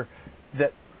here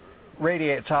that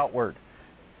radiates outward.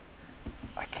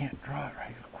 I can't draw it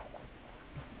right.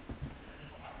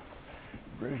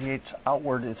 Radiates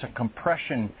outward. It's a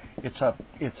compression. It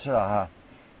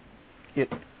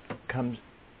comes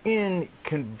in,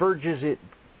 converges. It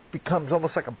becomes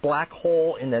almost like a black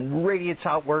hole, and then radiates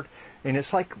outward. And it's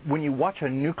like when you watch a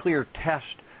nuclear test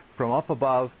from up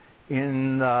above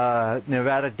in the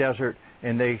Nevada desert,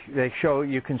 and they show,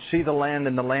 you can see the land,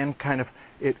 and the land kind of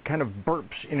burps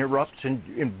and erupts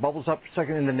and bubbles up a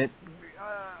second, and then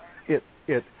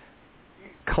it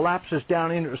collapses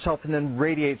down into itself and then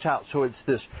radiates out. So it's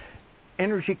this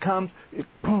energy comes,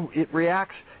 it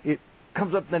reacts, it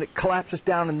comes up, then it collapses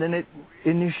down, and then it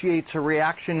initiates a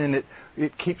reaction, and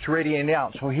it keeps radiating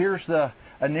out. So here's the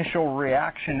initial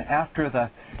reaction after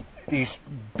these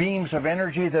beams of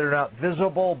energy that are not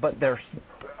visible, but they're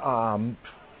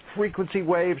frequency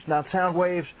waves, not sound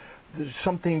waves. There's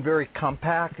something very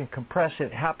compact and compressed.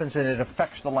 It happens, and it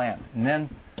affects the land. And then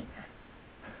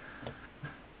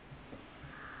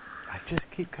I just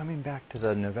keep coming back to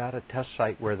the Nevada test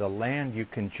site where the land, you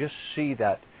can just see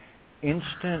that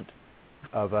instant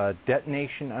of a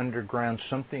detonation underground,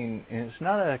 something, and it's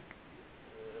not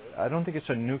I don't think it's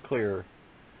a nuclear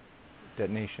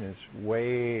detonation. It's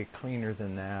way cleaner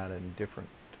than that and different.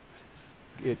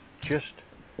 It just,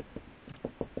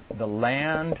 the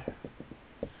land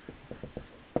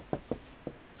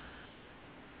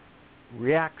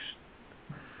reacts,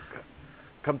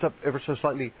 comes up ever so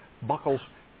slightly, buckles,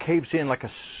 caves in like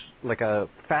a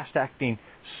fast-acting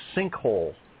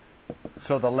sinkhole.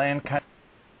 So the land kind of...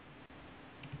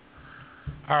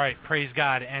 All right, praise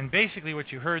God. And basically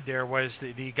what you heard there was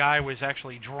the guy was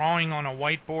actually drawing on a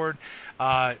whiteboard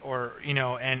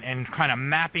and kind of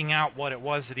mapping out what it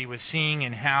was that he was seeing,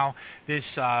 and how this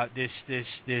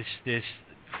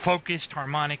focused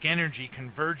harmonic energy,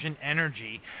 convergent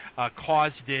energy,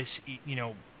 caused this,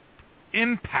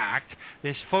 impact,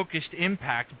 this focused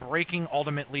impact, breaking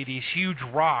ultimately these huge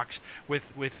rocks with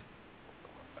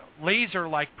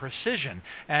laser-like precision.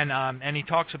 And he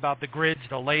talks about the grids,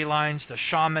 the ley lines, the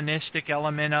shamanistic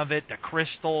element of it, the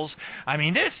crystals. I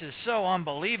mean, this is so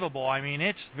unbelievable. I mean,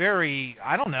 it's very,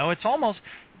 I don't know, it's almost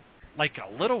like a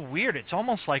little weird. It's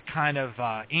almost like kind of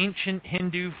ancient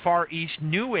Hindu, Far East,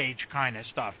 New Age kind of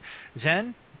stuff.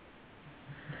 Zen?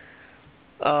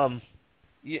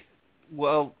 Yeah,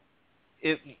 well,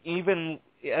 even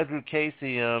Edward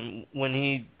Casey, when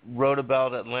he wrote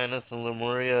about Atlantis and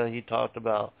Lemuria, he talked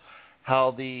about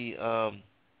how they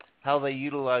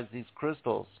utilized these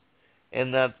crystals,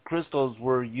 and that crystals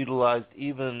were utilized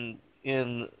even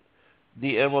in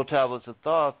the Emerald Tablets of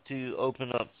Thoth to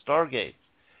open up stargates.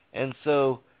 And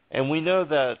we know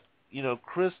that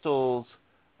crystals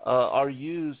are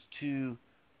used to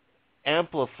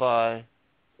amplify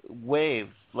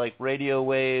waves, like radio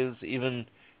waves. Even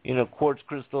quartz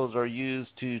crystals are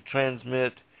used to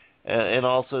transmit and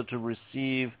also to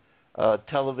receive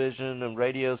television and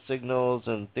radio signals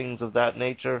and things of that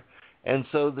nature. And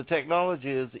so the technology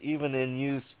is even in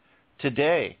use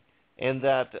today. And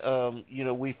that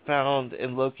we found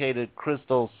and located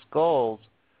crystal skulls.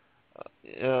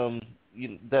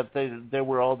 There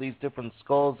were all these different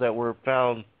skulls that were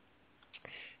found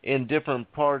in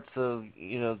different parts of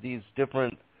these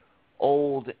different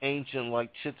old ancient, like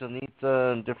Chichen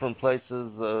Itza and different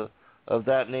places of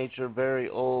that nature, very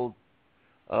old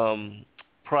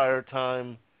prior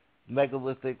time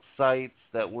megalithic sites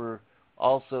that were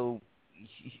also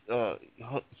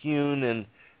hewn in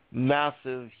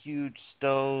massive, huge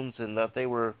stones, and that they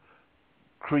were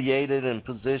created and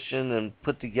positioned and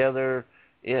put together,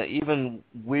 even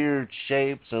weird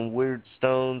shapes and weird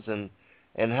stones,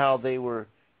 and how they were,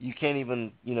 you can't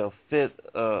even fit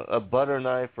a butter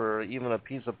knife or even a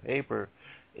piece of paper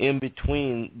in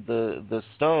between the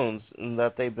stones, and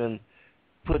that they've been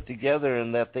put together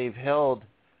and that they've held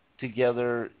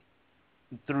together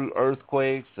through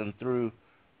earthquakes and through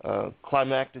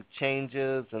climatic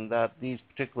changes, and that these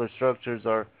particular structures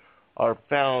are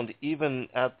found even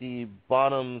at the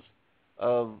bottoms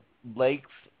of lakes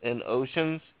and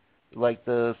oceans, like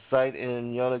the site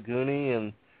in Yonaguni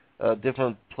and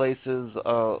different places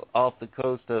off the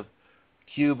coast of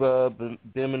Cuba,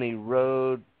 Bimini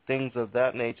Road, things of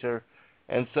that nature.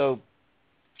 And so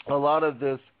a lot of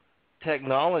this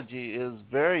technology is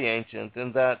very ancient,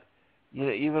 and that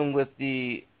even with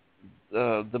the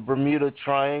Bermuda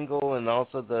Triangle and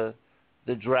also the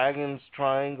Dragon's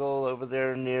Triangle over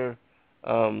there near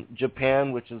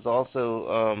Japan, which is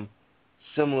also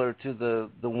similar to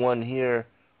the one here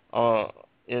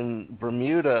in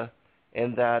Bermuda,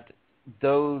 and that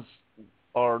those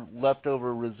are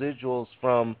leftover residuals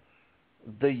from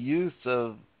the use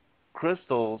of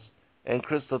crystals and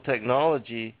crystal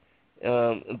technology,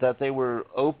 that they were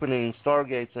opening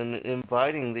stargates and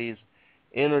inviting these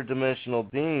interdimensional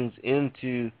beings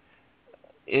into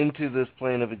this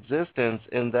plane of existence,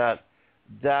 and that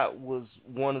was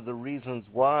one of the reasons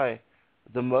why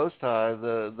the Most High,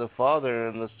 the Father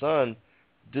and the Son,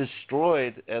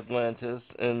 destroyed Atlantis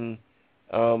and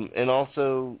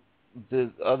also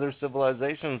the other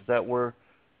civilizations that were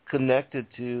connected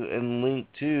to and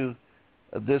linked to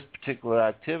this particular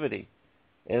activity.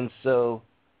 And so,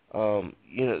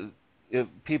 if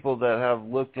people that have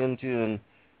looked into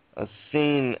and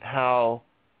seen how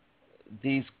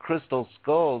these crystal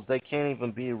skulls, they can't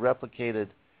even be replicated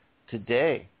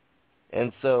today.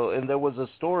 And so, and there was a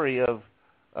story of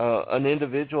an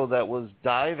individual that was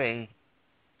diving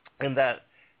and that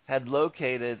had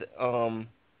located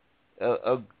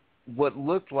what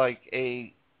looked like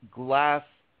a glass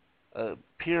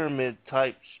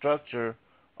pyramid-type structure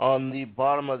on the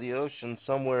bottom of the ocean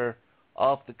somewhere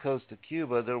off the coast of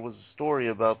Cuba. There was a story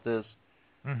about this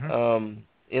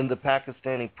in the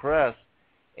Pakistani press,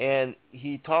 and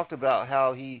he talked about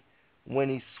how when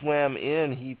he swam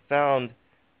in, he found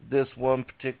this one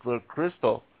particular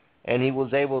crystal, and he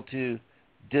was able to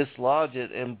dislodge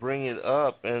it and bring it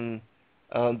up, and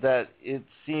that it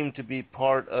seemed to be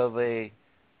part of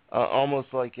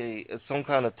almost like some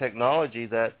kind of technology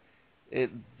that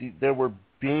there were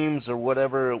beams or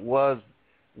whatever it was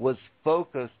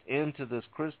focused into this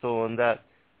crystal, and that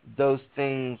those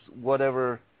things,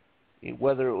 whether it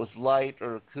was light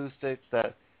or acoustics,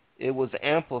 that it was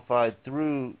amplified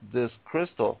through this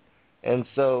crystal. And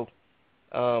so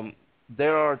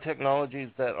there are technologies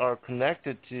that are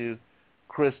connected to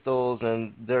crystals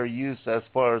and their use as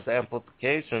far as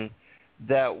amplification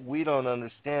that we don't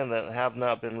understand, that have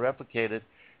not been replicated,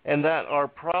 and that are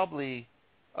probably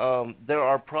there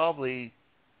are probably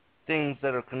things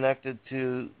that are connected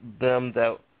to them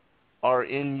that are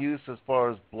in use as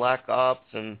far as black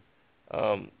ops and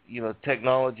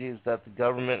technologies that the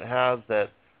government has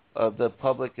that the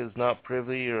public is not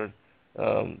privy or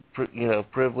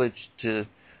privileged to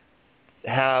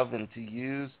have and to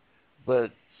use,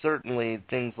 but certainly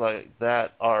things like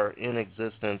that are in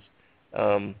existence.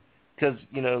 Because,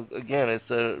 again, it's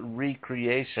a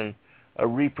recreation, a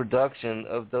reproduction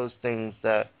of those things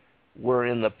that were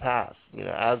in the past,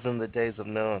 as in the days of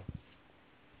Noah.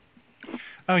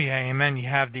 Oh, yeah, amen. You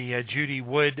have the Judy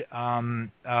Wood,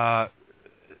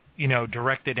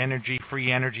 directed energy,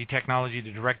 free energy technology,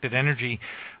 the directed energy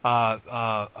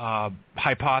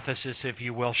hypothesis, if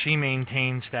you will. She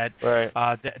maintains that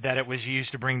that it was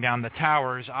used to bring down the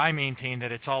towers. I maintain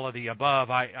that it's all of the above.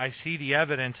 I see the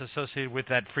evidence associated with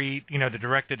that free, the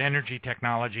directed energy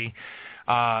technology.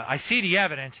 I see the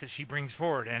evidence that she brings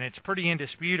forward, and it's pretty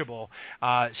indisputable.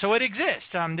 So it exists.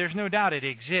 There's no doubt it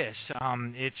exists.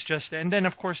 It's just, and then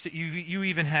of course you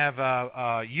even have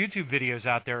YouTube videos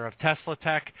out there of Tesla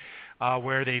tech,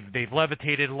 where they've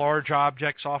levitated large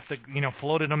objects off the,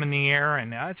 floated them in the air,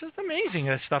 and it's just amazing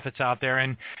the stuff that's out there.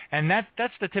 And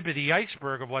that's the tip of the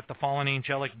iceberg of what the fallen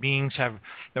angelic beings have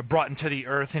brought into the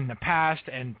earth in the past,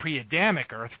 and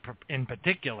pre-Adamic earth in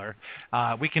particular.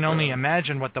 We can only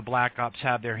imagine what the Black Ops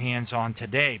have their hands on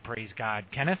today. Praise God,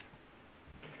 Kenneth.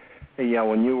 Yeah,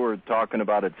 when you were talking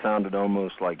about it, sounded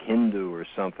almost like Hindu or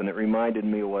something. It reminded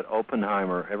me of what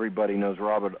Oppenheimer. Everybody knows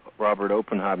Robert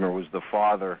Oppenheimer was the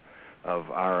father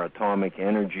of our atomic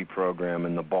energy program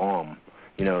and the bomb,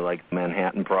 like the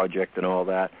Manhattan Project and all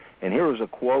that. And here was a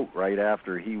quote right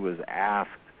after he was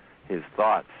asked his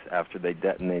thoughts after they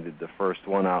detonated the first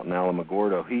one out in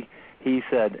Alamogordo. He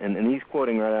said, and he's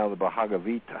quoting right out of the Bhagavad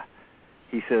Gita,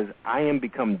 he says, "I am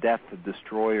become death, the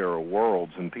destroyer of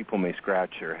worlds." And people may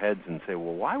scratch their heads and say,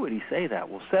 well, why would he say that?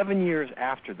 Well, 7 years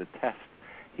after the test,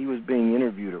 he was being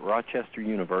interviewed at Rochester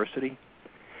University.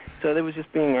 So they was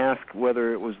just being asked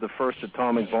whether it was the first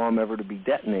atomic bomb ever to be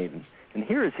detonated. And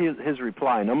here is his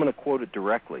reply, and I'm going to quote it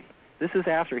directly. This is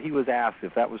after he was asked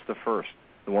if that was the first,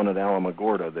 the one at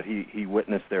Alamogordo that he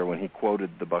witnessed there when he quoted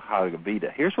the Bhagavad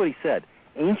Gita. Here's what he said.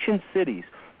 "Ancient cities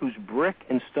whose brick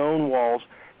and stone walls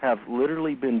have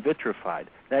literally been vitrified,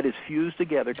 that is, fused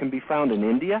together, can be found in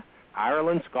India,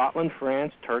 Ireland, Scotland,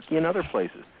 France, Turkey, and other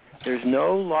places. There's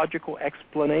no logical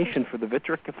explanation for the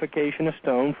vitrification of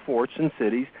stone, forts, and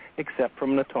cities except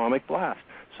from an atomic blast."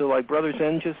 So like Brother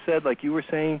Zen just said, like you were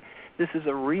saying, this is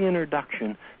a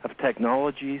reintroduction of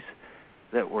technologies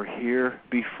that were here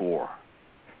before.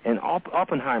 And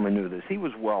Oppenheimer knew this. He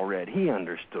was well-read. He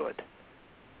understood.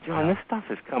 John, this stuff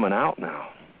is coming out now.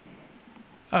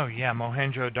 Oh, yeah,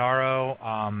 Mohenjo-Daro,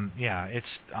 it's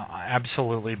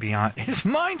absolutely beyond, it's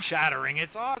mind-shattering.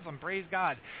 It's awesome, praise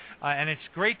God. And it's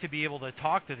great to be able to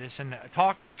talk to this and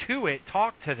talk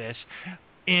to this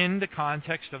in the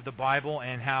context of the Bible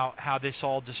and how this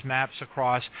all just maps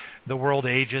across the world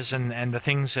ages and the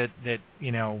things that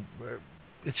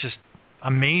it's just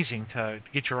amazing to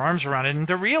get your arms around it and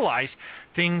to realize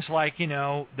things like,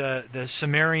 the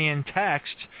Sumerian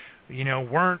texts,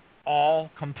 weren't all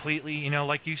completely,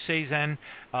 like you say, Zen,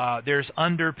 there's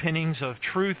underpinnings of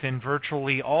truth in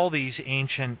virtually all these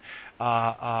ancient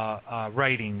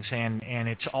writings, and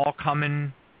it's all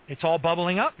coming, it's all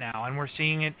bubbling up now, and we're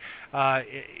seeing it,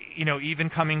 even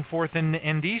coming forth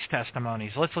in these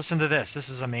testimonies. Let's listen to this. This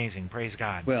is amazing. Praise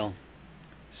God. Well,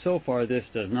 so far this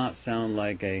does not sound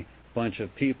like a bunch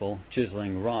of people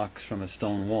chiseling rocks from a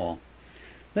stone wall.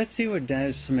 Let's see what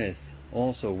Daz Smith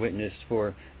also witnessed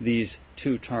for these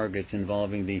two targets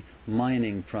involving the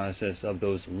mining process of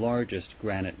those largest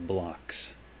granite blocks.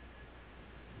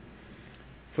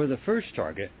 For the first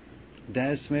target,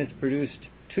 Daz Smith produced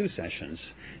 2 sessions.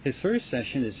 His first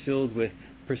session is filled with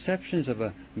perceptions of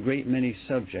a great many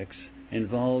subjects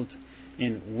involved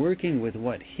in working with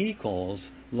what he calls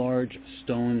large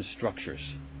stone structures.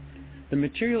 The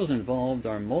materials involved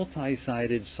are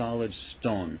multi-sided solid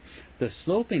stone. The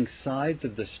sloping sides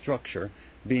of the structure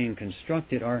being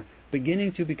constructed are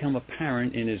beginning to become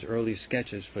apparent in his early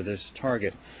sketches for this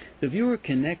target. The viewer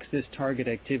connects this target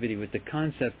activity with the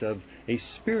concept of a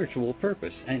spiritual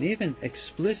purpose, and even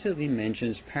explicitly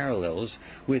mentions parallels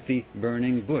with the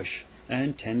burning bush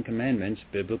and 10 Commandments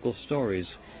biblical stories.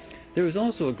 There is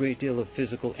also a great deal of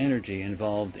physical energy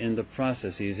involved in the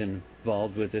processes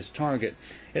involved with this target.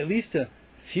 At least a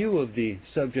few of the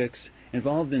subjects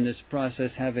involved in this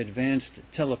process have advanced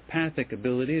telepathic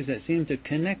abilities that seem to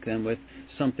connect them with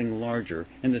something larger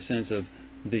in the sense of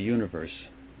the universe.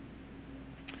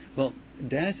 Well,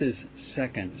 Daz's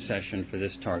second session for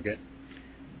this target,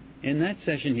 in that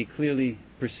session he clearly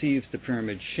perceives the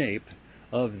pyramid shape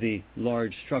of the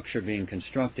large structure being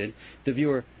constructed. The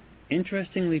viewer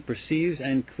interestingly perceives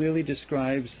and clearly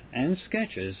describes and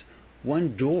sketches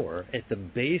one door at the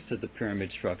base of the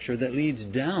pyramid structure that leads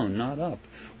down, not up,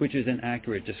 which is an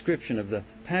accurate description of the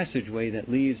passageway that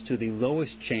leads to the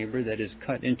lowest chamber that is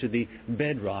cut into the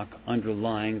bedrock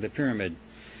underlying the pyramid.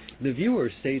 The viewer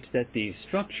states that the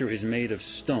structure is made of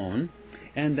stone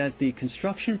and that the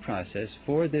construction process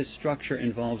for this structure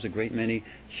involves a great many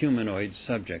humanoid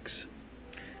subjects.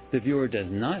 The viewer does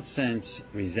not sense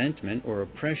resentment or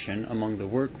oppression among the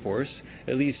workforce,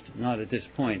 at least not at this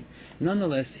point.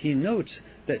 Nonetheless, he notes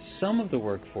that some of the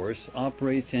workforce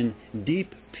operates in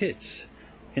deep pits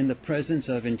in the presence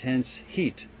of intense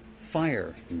heat,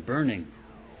 fire, and burning.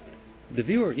 The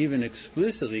viewer even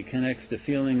explicitly connects the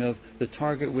feeling of the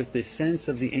target with the sense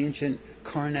of the ancient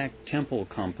Karnak temple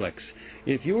complex.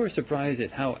 If you are surprised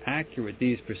at how accurate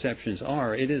these perceptions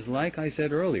are, it is like I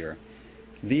said earlier.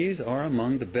 These are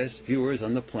among the best viewers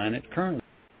on the planet currently.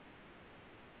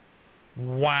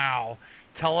 Wow.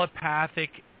 Telepathic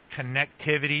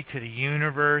connectivity to the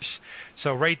universe.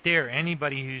 So right there,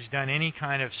 anybody who's done any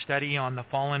kind of study on the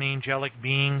fallen angelic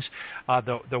beings,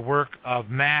 the work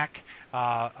of Mac,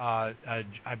 oh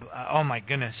my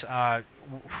goodness,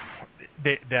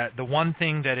 the one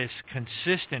thing that is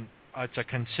consistent, it's a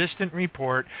consistent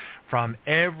report from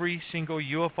every single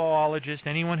UFOologist,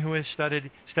 anyone who has studied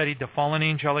the fallen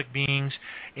angelic beings,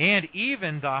 and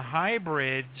even the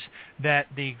hybrids that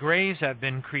the Greys have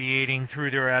been creating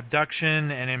through their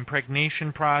abduction and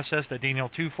impregnation process, the Daniel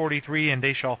 243, and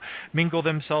they shall mingle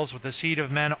themselves with the seed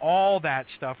of men, all that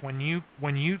stuff. When you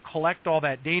collect all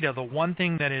that data, the one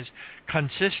thing that is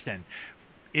consistent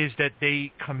is that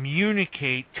they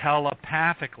communicate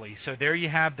telepathically. So there you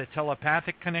have the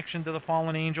telepathic connection to the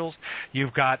fallen angels.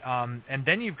 You've got, and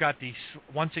then you've got these,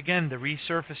 once again, the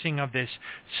resurfacing of this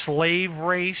slave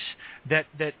race that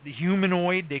the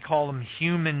humanoid, they call them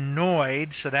humanoid,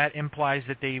 so that implies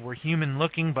that they were human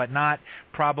looking but not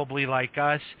probably like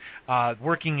us,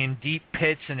 working in deep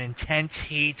pits and intense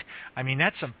heat. I mean,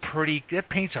 that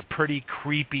paints a pretty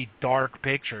creepy, dark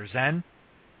picture, Zen?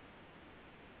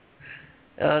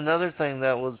 Another thing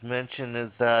that was mentioned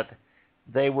is that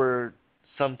they were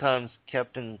sometimes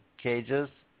kept in cages,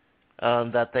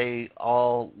 that they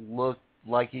all looked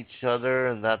like each other,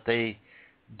 and that they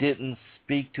didn't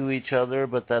speak to each other,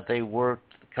 but that they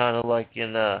worked kind of like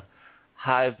in a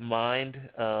hive mind,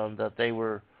 that they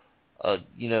were,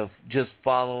 just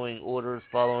following orders,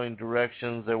 following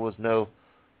directions. There was no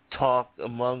talk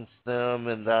amongst them,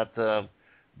 and that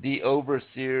the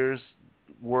overseers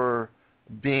were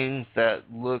beings that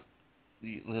look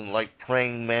like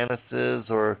praying mantises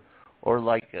or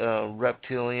like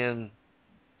reptilian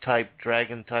type,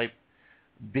 dragon type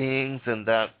beings, and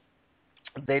that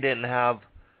they didn't have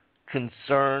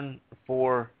concern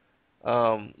for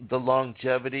the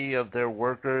longevity of their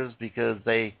workers because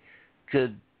they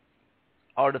could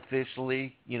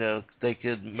artificially, they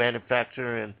could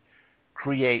manufacture and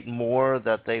create more,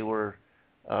 that they were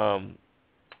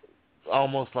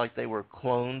almost like they were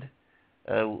cloned.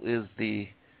 Is the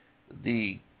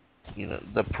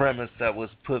the premise that was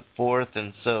put forth.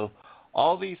 And so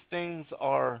all these things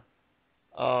are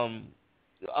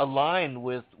aligned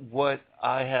with what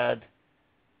I had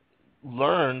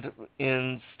learned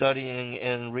in studying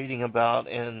and reading about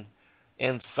and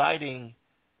citing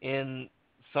in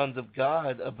Sons of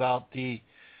God about the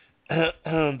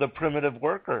the primitive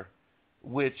worker,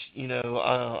 which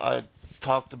I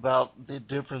talked about the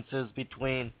differences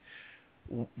between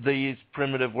these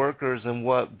primitive workers and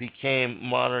what became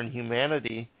modern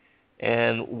humanity,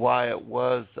 and why it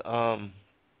was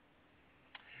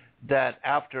that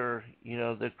after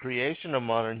the creation of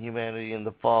modern humanity and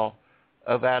the fall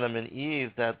of Adam and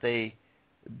Eve, that they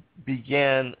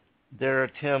began their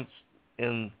attempts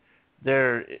and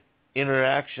their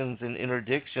interactions and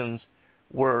interdictions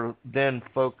were then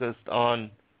focused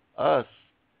on us,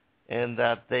 and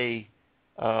that they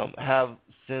have,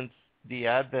 since the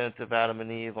advent of Adam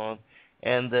and Eve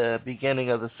and the beginning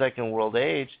of the Second World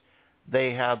Age,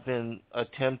 they have been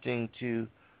attempting to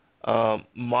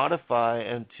modify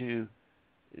and to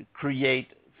create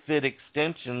fit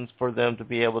extensions for them to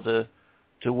be able to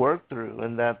work through,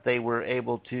 and that they were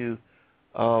able to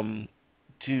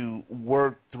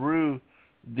work through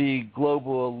the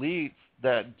global elites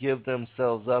that give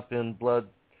themselves up in blood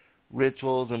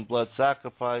rituals and blood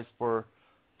sacrifice for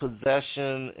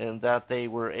possession, and that they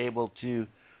were able to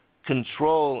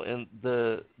control in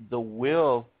the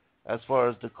will, as far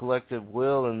as the collective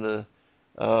will and the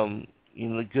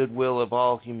the goodwill of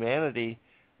all humanity,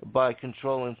 by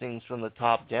controlling things from the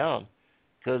top down.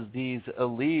 Because these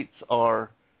elites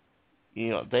are,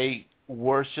 they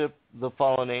worship the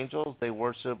fallen angels, they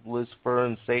worship Lucifer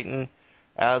and Satan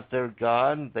as their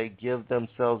god. They give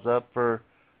themselves up for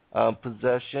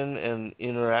possession and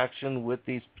interaction with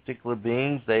these particular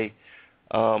beings. They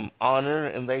honor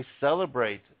and they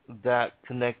celebrate that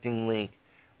connecting link,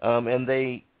 and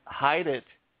they hide it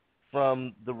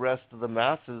from the rest of the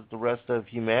masses, the rest of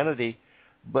humanity,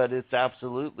 but it's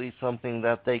absolutely something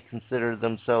that they consider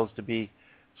themselves to be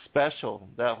special.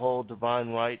 That whole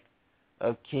divine right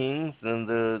of kings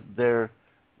and their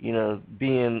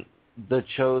being the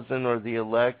chosen or the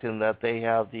elect, and that they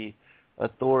have the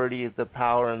authority, the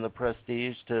power, and the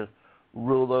prestige to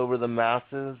rule over the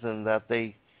masses, and that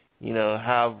they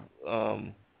have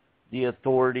the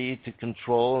authority to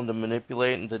control and to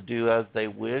manipulate and to do as they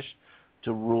wish,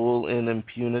 to rule in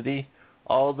impunity.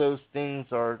 All those things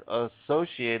are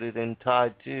associated and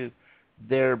tied to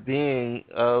their being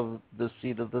of the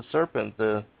seed of the serpent,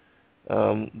 the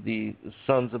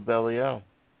sons of Belial.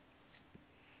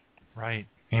 Right.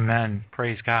 Amen.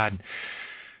 Praise God.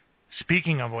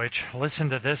 Speaking of which, listen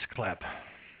to this clip.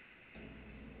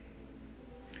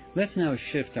 Let's now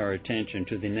shift our attention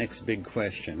to the next big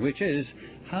question, which is,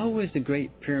 how was the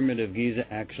Great Pyramid of Giza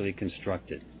actually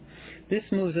constructed? This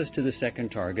moves us to the second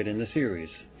target in the series.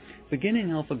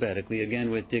 Beginning alphabetically,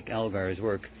 again with Dick Algar's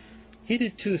work, he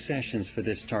did 2 sessions for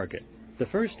this target. The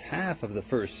first half of the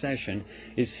first session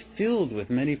is filled with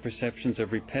many perceptions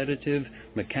of repetitive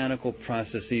mechanical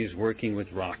processes working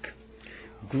with rock.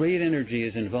 Great energy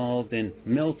is involved in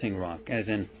melting rock, as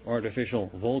in artificial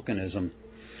volcanism.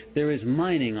 There is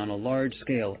mining on a large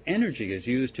scale. Energy is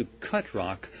used to cut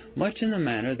rock, much in the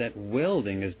manner that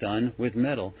welding is done with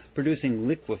metal, producing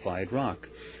liquefied rock.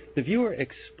 The viewer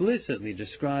explicitly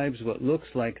describes what looks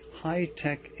like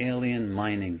high-tech alien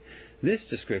mining. This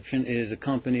description is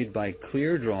accompanied by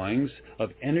clear drawings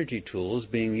of energy tools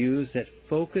being used that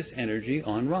focus energy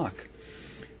on rock.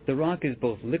 The rock is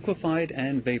both liquefied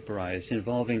and vaporized,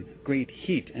 involving great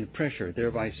heat and pressure,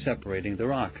 thereby separating the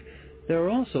rock. There are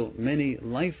also many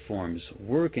life forms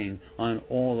working on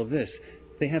all of this.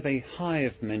 They have a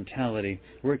hive mentality,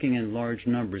 working in large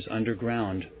numbers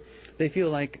underground. They feel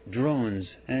like drones,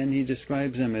 and he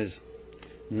describes them as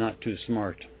not too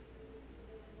smart.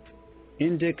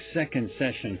 In Dick's second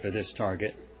session for this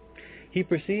target, he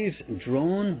perceives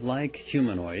drone-like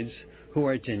humanoids who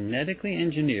are genetically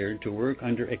engineered to work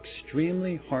under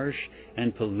extremely harsh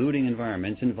and polluting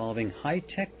environments involving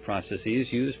high-tech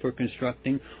processes used for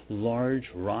constructing large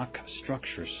rock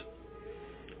structures.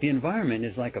 The environment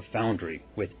is like a foundry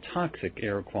with toxic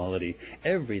air quality.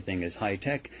 Everything is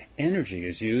high-tech. Energy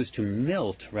is used to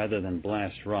melt rather than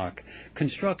blast rock.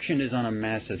 Construction is on a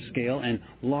massive scale, and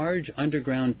large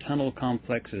underground tunnel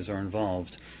complexes are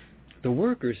involved. The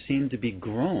workers seem to be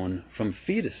grown from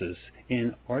fetuses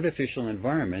in artificial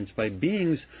environments by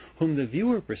beings whom the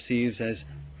viewer perceives as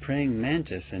praying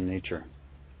mantis in nature.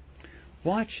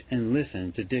 Watch and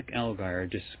listen to Dick Algar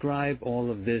describe all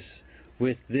of this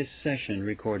with this session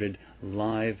recorded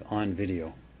live on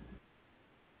video.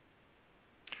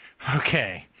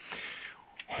 Okay.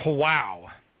 Wow.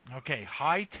 Okay,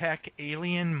 high-tech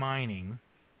alien mining,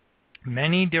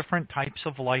 many different types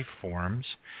of life forms,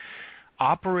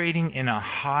 operating in a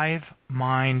hive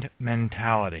mind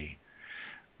mentality.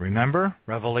 Remember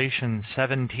Revelation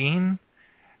 17?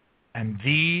 And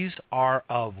these are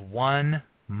of one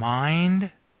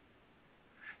mind.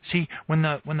 See, when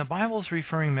the Bible is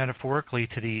referring metaphorically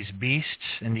to these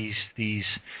beasts and these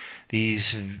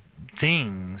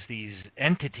things, these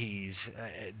entities,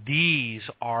 these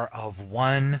are of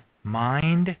one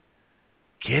mind.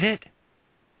 Get it?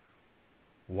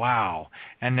 Wow.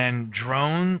 And then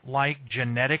drone-like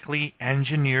genetically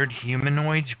engineered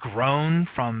humanoids grown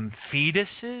from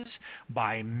fetuses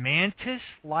by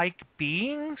mantis-like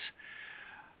beings?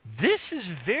 This is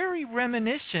very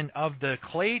reminiscent of the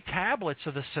clay tablets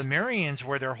of the Sumerians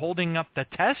where they're holding up the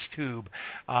test tube.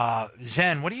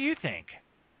 Zen, what do you think?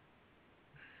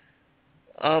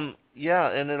 Yeah,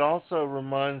 and it also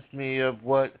reminds me of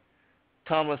what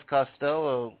Thomas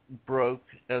Costello broke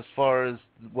as far as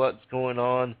what's going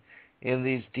on in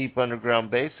these deep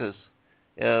underground bases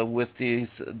with these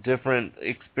different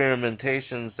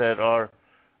experimentations that are,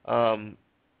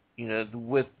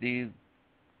 with the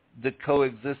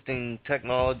coexisting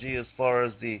technology as far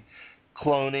as the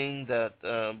cloning that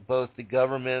both the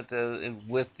government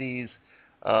with these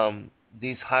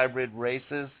hybrid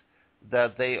races,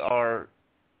 that they are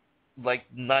like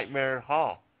Nightmare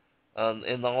Hall,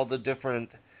 and all the different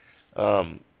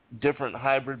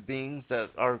hybrid beings that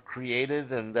are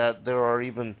created, and that there are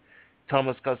even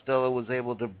Thomas Costello was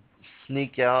able to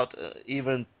sneak out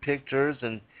even pictures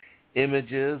and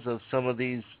images of some of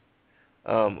these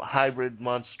hybrid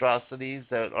monstrosities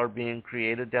that are being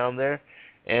created down there,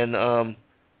 and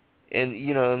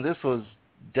this was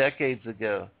decades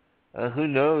ago. Who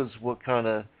knows what kind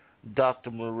of Dr.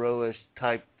 Moreau-ish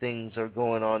type things are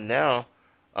going on now,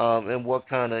 and what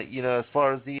kind of, as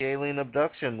far as the alien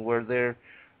abduction, where they're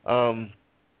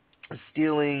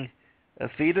stealing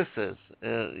fetuses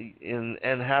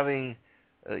and having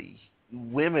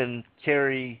women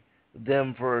carry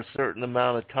them for a certain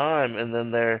amount of time, and then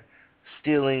they're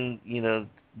stealing,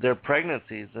 their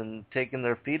pregnancies and taking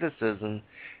their fetuses,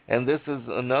 and this is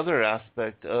another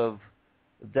aspect of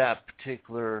that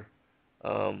particular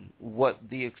what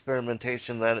the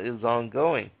experimentation that is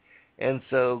ongoing. And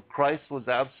so Christ was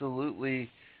absolutely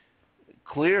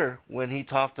clear when he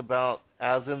talked about,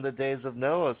 as in the days of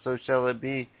Noah, so shall it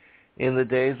be in the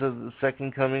days of the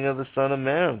second coming of the Son of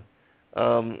Man,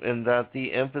 and that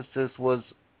the emphasis was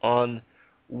on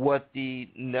what the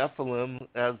Nephilim,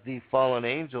 as the fallen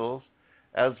angels,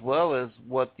 as well as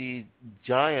what the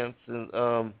giants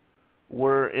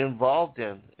were involved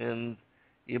in. And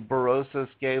Berosus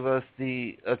gave us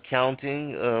the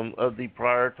accounting of the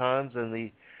prior times and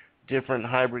the different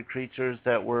hybrid creatures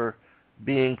that were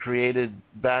being created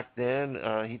back then.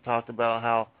 He talked about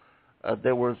how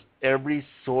there was every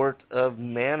sort of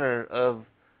manner of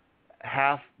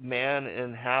half man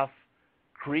and half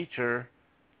creature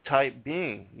type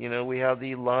being. We have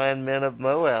the lion men of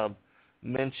Moab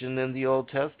mentioned in the Old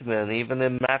Testament. Even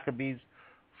in Maccabees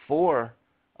 4,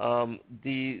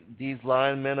 these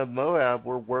lion men of Moab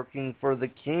were working for the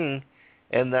king,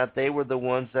 and that they were the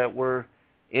ones that were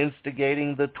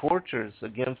instigating the tortures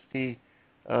against the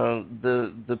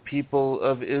people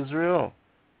of Israel.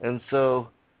 And so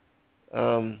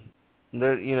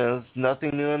it's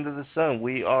nothing new under the sun.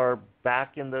 We are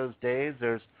back in those days.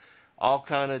 There's all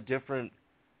kind of different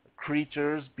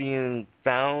creatures being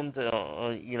found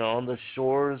on the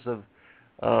shores of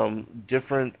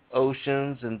different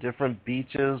oceans and different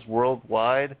beaches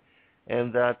worldwide,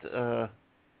 and that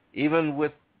even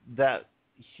with that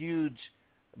huge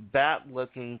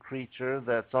bat-looking creature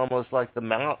that's almost like the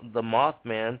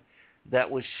Mothman that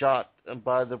was shot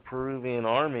by the Peruvian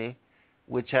army,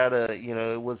 which had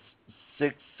it was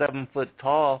 6-7 foot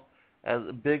tall, as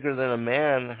bigger than a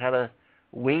man, had a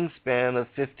wingspan of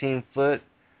 15 foot,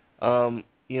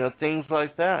 things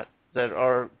like that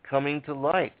are coming to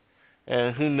light.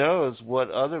 And who knows what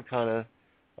other kind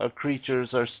of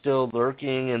creatures are still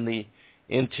lurking in the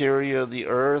interior of the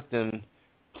earth and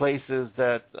places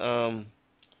that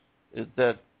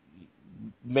that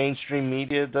mainstream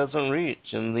media doesn't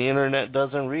reach and the internet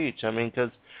doesn't reach.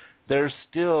 Because there's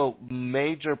still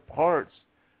major parts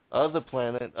of the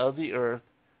planet, of the earth,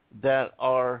 that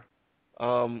are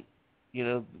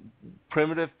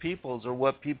primitive peoples, or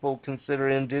what people consider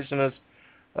indigenous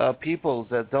peoples,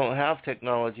 that don't have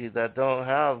technology, that don't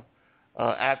have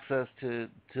access to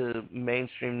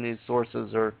mainstream news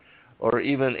sources or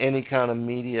even any kind of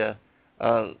media.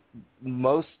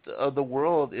 Most of the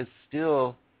world is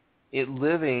still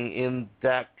living in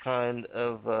that kind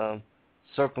of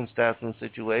circumstance and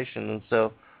situation. And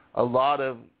so a lot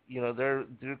of, there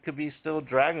could be still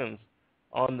dragons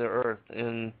on the earth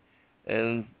and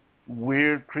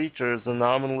weird creatures,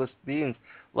 anomalous beings.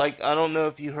 Like, I don't know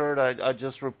if you heard, I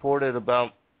just reported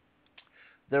about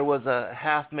there was a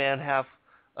half man, half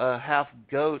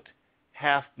goat,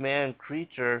 half man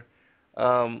creature,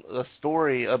 a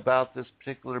story about this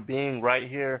particular being right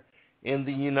here in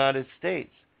the United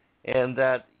States, and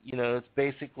that it's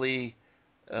basically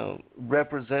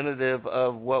representative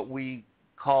of what we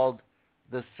called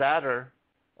the satyr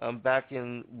back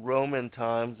in Roman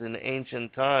times, in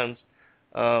ancient times,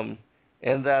 and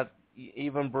that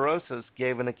even Berosus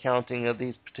gave an accounting of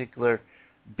these particular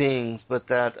beings, but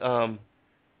that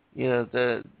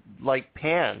like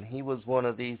Pan, he was one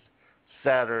of these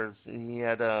satyrs, and he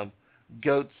had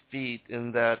goat's feet,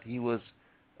 and that he was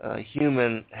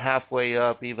human halfway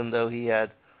up, even though he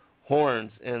had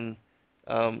horns. And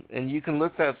you can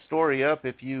look that story up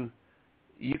if you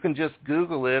can just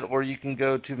Google it, or you can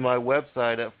go to my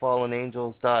website at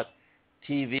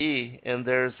fallenangels.tv, and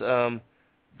there's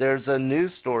a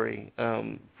news story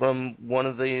from one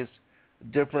of these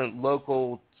different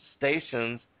local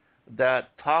stations that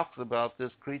talks about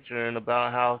this creature and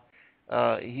about how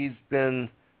he's been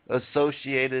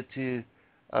associated to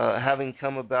having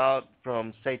come about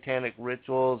from satanic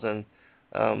rituals and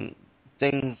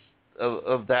things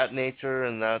of that nature,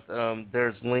 and that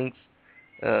there's links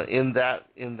in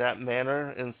that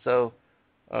manner. And so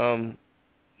and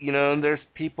there's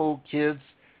kids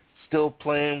still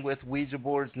playing with Ouija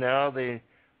boards now. They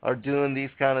are doing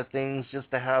these kind of things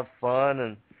just to have fun,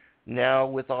 and now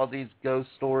with all these ghost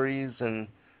stories and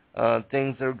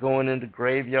things, they're going into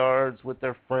graveyards with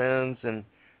their friends and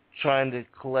trying to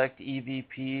collect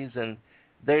EVPs, and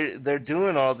they're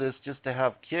doing all this just to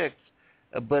have kicks,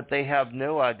 but they have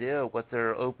no idea what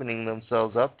they're opening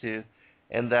themselves up to,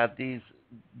 and that these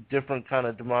different kind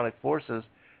of demonic forces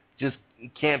just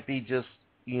can't be just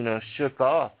shook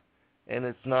off, and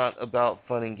it's not about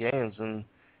fun and games.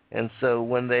 And so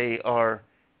when they are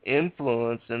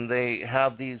influenced and they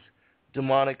have these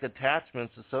demonic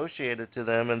attachments associated to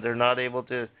them, and they're not able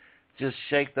to just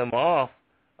shake them off,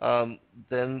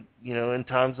 then in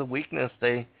times of weakness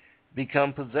they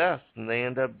become possessed, and they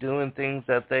end up doing things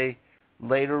that they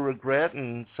later regret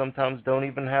and sometimes don't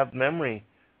even have memory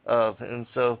of. And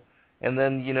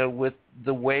then with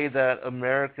the way that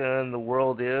America and the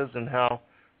world is, and how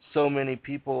so many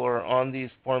people are on these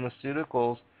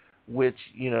pharmaceuticals, which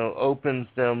opens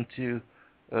them to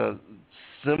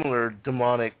similar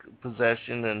demonic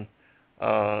possession and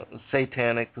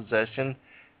satanic possession.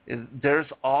 There's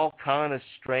all kind of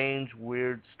strange,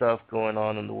 weird stuff going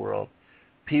on in the world.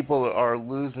 People are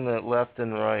losing it left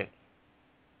and right.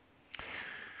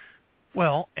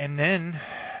 Well, and then,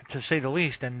 to say the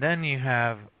least, and then you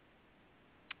have,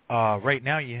 right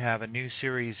now you have a new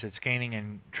series that's gaining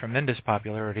in tremendous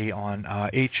popularity on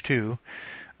H2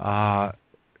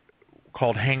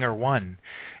 called Hangar 1.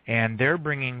 And they're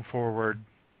bringing forward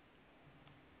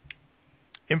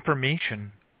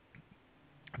information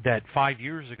that 5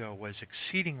 years ago was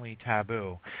exceedingly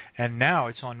taboo, and now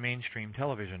it's on mainstream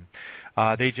television.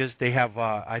 They have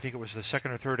I think it was the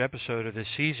second or third episode of this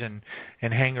season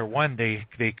in Hangar 1. They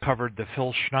covered the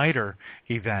Phil Schneider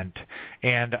event,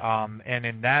 and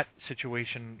in that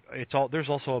situation, there's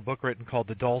also a book written called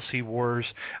The Dulce Wars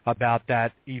about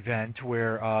that event,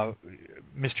 where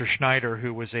Mr. Schneider,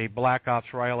 who was a Black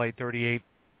Ops Rhyolite 38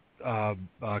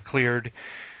 cleared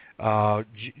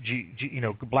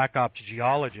Black Ops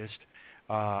geologist,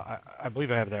 I believe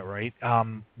I have that right,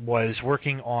 was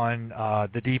working on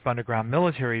the deep underground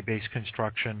military base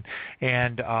construction,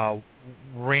 and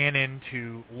ran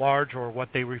into large, or what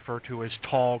they refer to as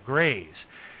tall grays.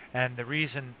 And the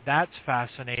reason that's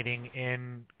fascinating,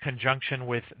 in conjunction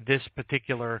with this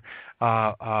particular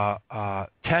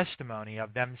testimony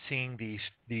of them seeing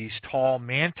these tall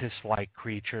mantis-like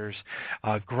creatures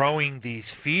growing these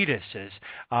fetuses,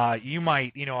 you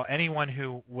might, anyone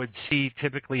who would see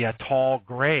typically a tall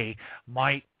gray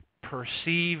might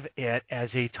perceive it as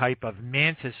a type of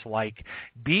mantis-like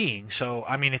being. So,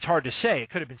 I mean, it's hard to say.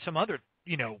 It could have been some other,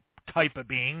 type of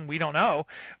being, we don't know,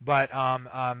 but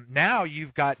now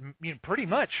you've got pretty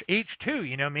much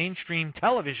H2, mainstream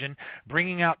television,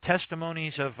 bringing out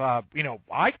testimonies of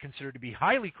I consider to be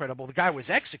highly credible. The guy was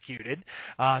executed,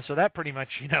 so that pretty much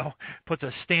puts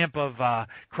a stamp of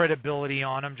credibility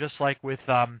on him, just like with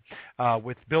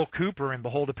Bill Cooper in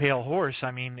Behold a Pale Horse.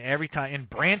 I mean, every time, in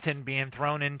Branton being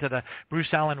thrown into the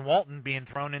Bruce Allen Walton being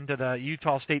thrown into the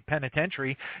Utah State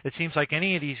Penitentiary, it seems like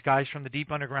any of these guys from the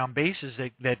deep underground bases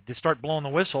that to start blowing the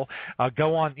whistle,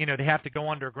 go on. They have to go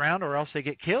underground or else they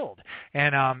get killed.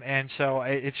 And so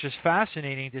it's just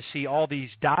fascinating to see all these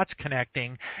dots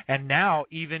connecting, and now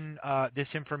even this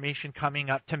information coming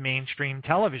up to mainstream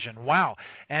television. Wow!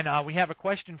 And we have a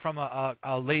question from a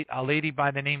lady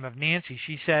by the name of Nancy.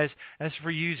 She says, "This is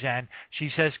for you, Zen."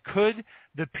 She says, "Could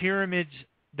the pyramids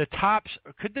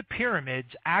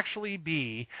actually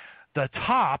be the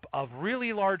top of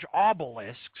really large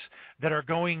obelisks that are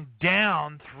going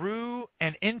down through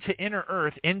and into inner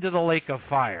Earth into the lake of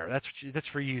fire?" That's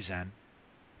for you, Zen.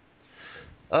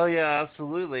 Oh yeah,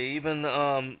 absolutely. Even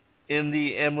in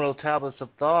the Emerald Tablets of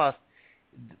Thoth,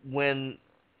 when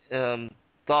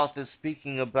Thoth is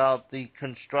speaking about the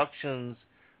constructions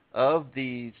of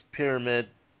these pyramid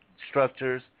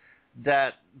structures,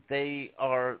 that they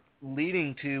are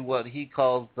leading to what he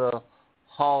calls the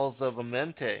halls of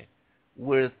Amente,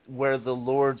 where the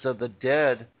lords of the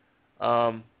dead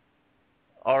are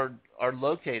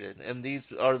located, and these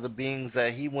are the beings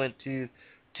that he went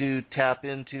to tap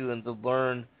into and to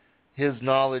learn his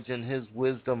knowledge and his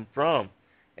wisdom from.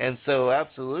 And so,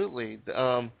 absolutely.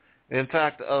 In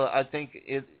fact, I think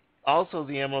it also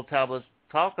the Emerald Tablets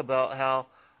talk about how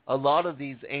a lot of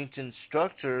these ancient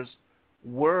structures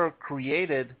were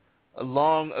created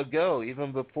long ago,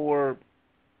 even before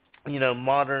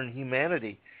modern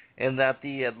humanity, and that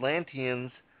the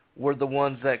Atlanteans were the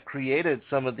ones that created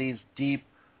some of these deep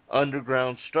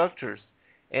underground structures.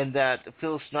 And that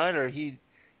Phil Schneider,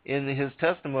 in his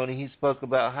testimony, he spoke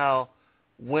about how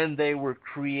when they were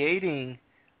creating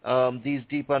these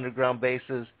deep underground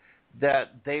bases,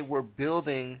 that they were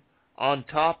building on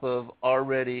top of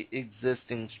already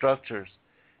existing structures.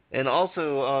 And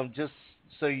also, just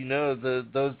so you know,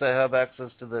 those that have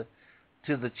access to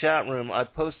the chat room, I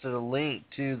posted a link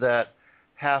to that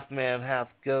half man, half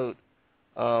goat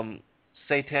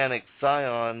satanic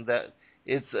scion. That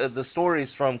it's the story's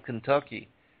from Kentucky,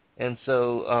 and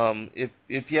so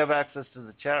if you have access to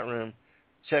the chat room,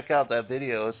 check out that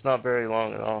video. It's not very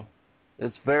long at all.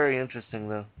 It's very interesting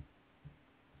though.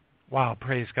 Wow,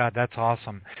 praise God, that's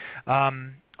awesome.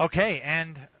 Okay,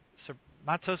 and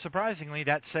not so surprisingly,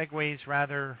 that segues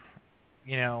rather,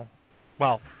 segues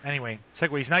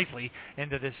nicely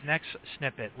into this next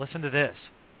snippet. Listen to this.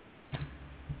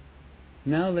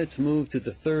 Now let's move to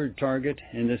the third target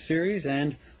in the series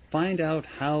and find out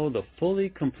how the fully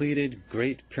completed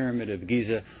Great Pyramid of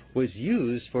Giza was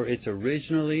used for its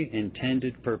originally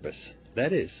intended purpose.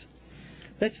 That is,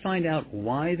 let's find out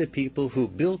why the people who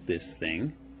built this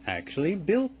thing actually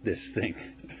built this thing.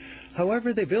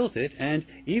 However they built it, and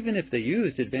even if they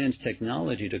used advanced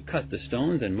technology to cut the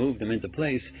stones and move them into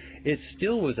place, it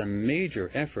still was a major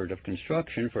effort of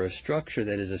construction for a structure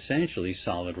that is essentially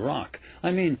solid rock.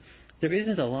 I mean, there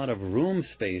isn't a lot of room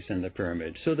space in the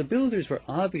pyramid, so the builders were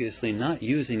obviously not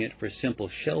using it for simple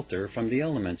shelter from the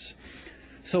elements.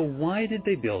 So why did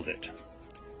they build it?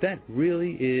 That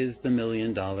really is the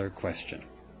million-dollar question.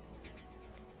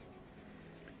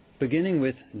 Beginning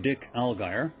with Dick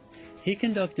Allgaier, he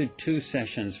conducted 2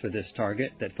 sessions for this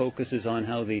target that focuses on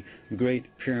how the Great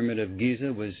Pyramid of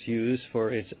Giza was used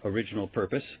for its original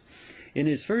purpose. In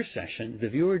his first session, the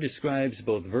viewer describes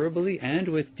both verbally and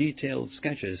with detailed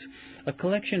sketches a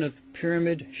collection of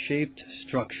pyramid-shaped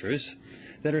structures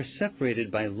that are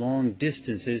separated by long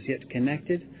distances yet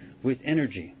connected with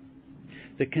energy.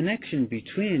 The connection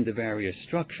between the various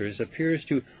structures appears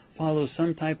to follow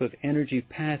some type of energy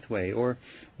pathway, or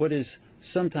what is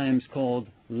sometimes called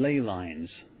ley lines.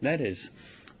 That is,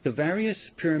 the various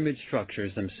pyramid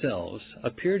structures themselves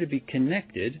appear to be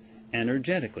connected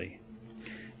energetically.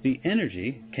 The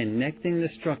energy connecting the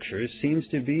structures seems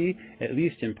to be, at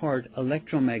least in part,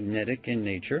 electromagnetic in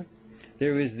nature.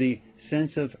 There is the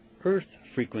sense of earth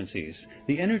frequencies.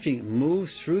 The energy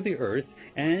moves through the earth,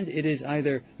 and it is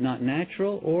either not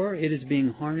natural or it is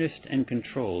being harnessed and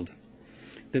controlled.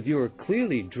 The viewer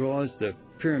clearly draws the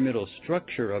pyramidal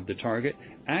structure of the target,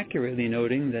 accurately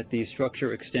noting that the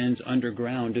structure extends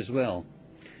underground as well.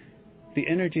 The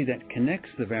energy that connects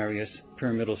the various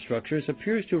pyramidal structures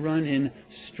appears to run in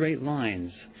straight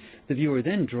lines. The viewer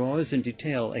then draws in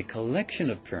detail a collection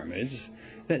of pyramids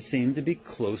that seem to be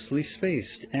closely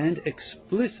spaced, and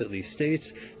explicitly states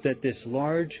that this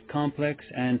large, complex,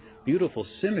 and beautiful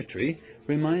symmetry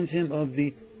reminds him of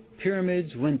the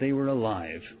pyramids when they were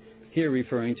alive, here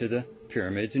referring to the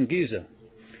pyramids in Giza.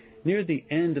 Near the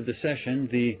end of the session,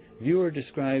 the viewer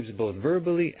describes both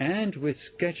verbally and with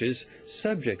sketches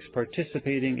subjects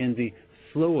participating in the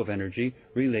flow of energy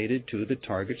related to the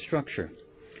target structure.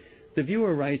 The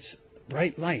viewer writes,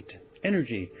 bright light,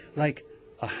 energy, like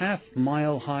a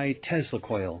half-mile-high Tesla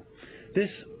coil. This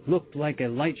looked like a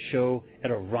light show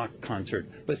at a rock concert,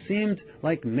 but seemed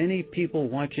like many people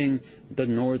watching the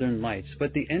Northern Lights.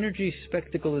 But the energy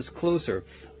spectacle is closer,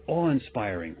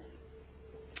 awe-inspiring.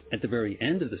 At the very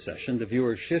end of the session, the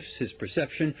viewer shifts his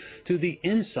perception to the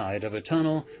inside of a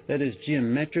tunnel that is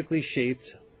geometrically shaped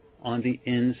on the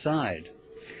inside.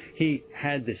 He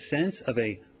had the sense of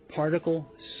a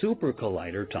particle super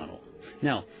collider tunnel.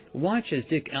 Now, watch as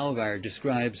Dick Algire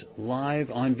describes live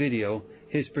on video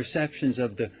his perceptions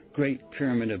of the Great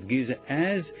Pyramid of Giza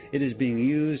as it is being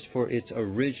used for its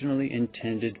originally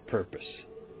intended purpose.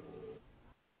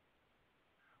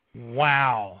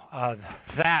 Wow,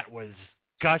 that was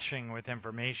gushing with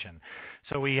information.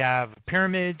 So we have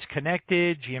pyramids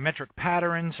connected, geometric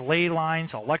patterns, ley lines,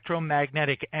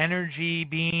 electromagnetic energy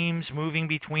beams moving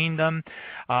between them,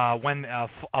 when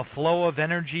a flow of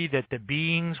energy that the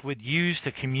beings would use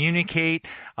to communicate,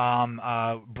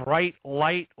 bright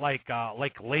light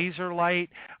like laser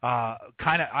light,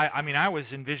 I was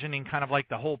envisioning kind of like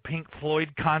the whole Pink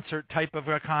Floyd concert type of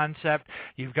a concept.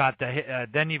 You've got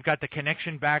then you've got the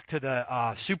connection back to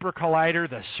the super collider,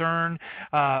 the CERN,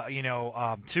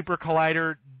 super collider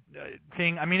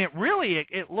thing. I mean,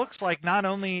 it looks like not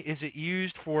only is it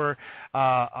used for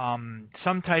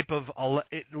some type of,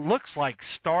 it looks like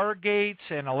stargates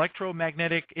and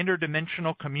electromagnetic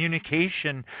interdimensional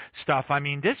communication stuff. I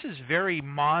mean, this is very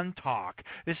Montauk.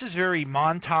 This is very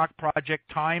Montauk Project,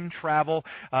 time travel,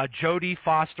 Jodie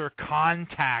Foster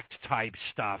contact type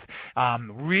stuff.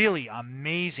 Really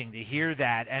amazing to hear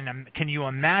that. And can you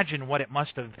imagine what it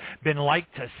must have been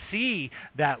like to see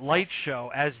that light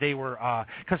show as they were,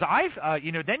 because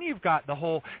then you've got the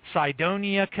whole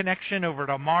Cydonia connection over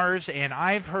to Mars, and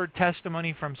I've heard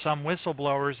testimony from some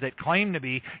whistleblowers that claim to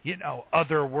be,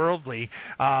 otherworldly,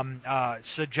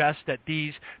 suggest that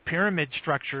these pyramid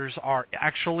structures are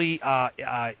actually,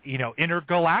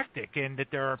 intergalactic, and that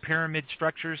there are pyramid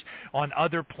structures on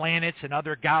other planets and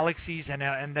other galaxies,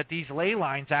 and that these ley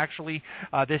lines actually,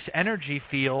 this energy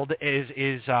field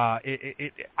is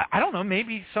I don't know,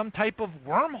 maybe some type of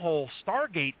wormhole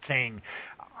Stargate thing.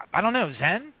 I don't know,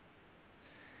 Zen?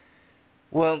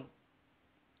 Well,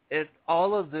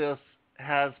 all of this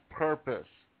has purpose,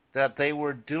 that they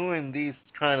were doing these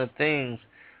kind of things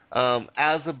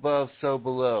as above, so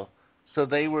below. So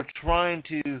they were trying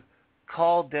to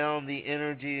call down the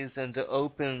energies and to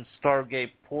open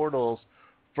Stargate portals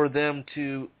for them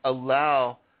to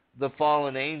allow the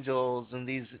fallen angels and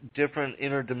these different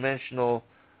interdimensional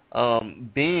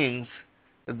beings,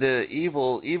 the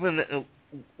evil, even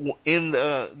in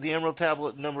the Emerald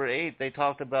Tablet number 8, they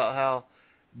talked about how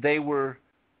they were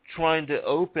trying to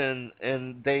open,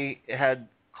 and they had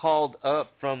called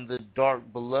up from the dark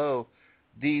below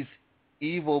these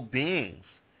evil beings,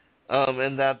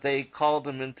 and that they called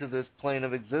them into this plane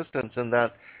of existence, and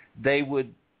that they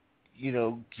would,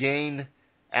 gain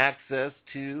access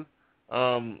to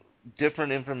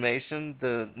different information,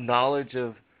 the knowledge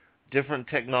of different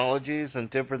technologies and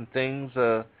different things,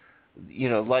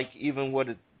 like even what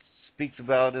it speaks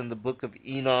about in the book of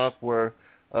Enoch, where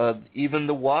even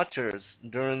the Watchers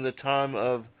during the time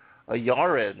of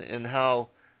Yared, and how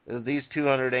these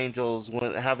 200 angels,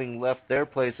 having left their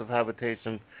place of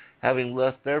habitation, having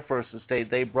left their first estate,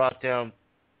 they brought down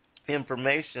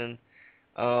information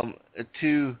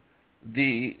to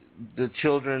the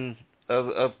children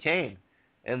of Cain,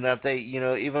 and that they,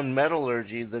 even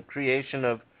metallurgy, the creation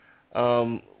of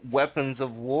weapons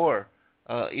of war,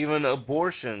 even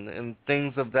abortion and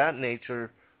things of that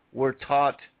nature were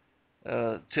taught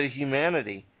to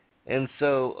humanity. And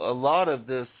so a lot of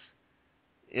this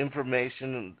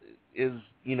information is,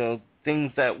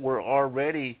 things that were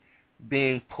already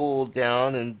being pulled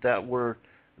down, and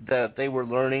that they were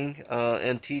learning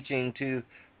and teaching to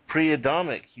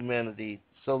pre-Adamic humanity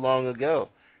so long ago,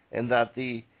 and that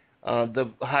the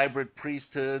hybrid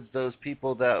priesthoods, those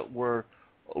people that were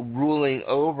ruling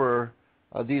over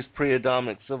these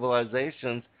pre-Adamic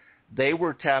civilizations, they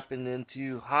were tapping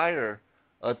into higher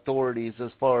authorities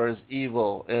as far as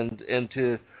evil, and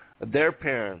to their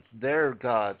parents, their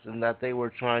gods, and that they were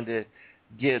trying to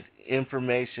get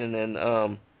information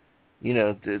and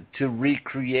to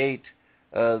recreate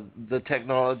the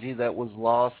technology that was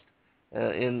lost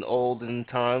in olden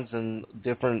times and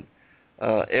different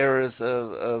eras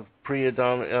of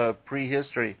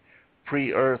prehistory,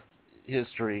 pre-Earth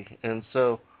history. And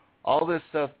so all this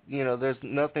stuff, there's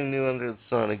nothing new under the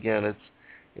sun. Again,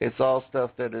 it's all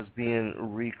stuff that is being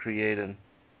recreated.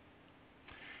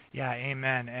 Yeah,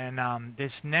 amen. And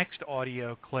this next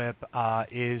audio clip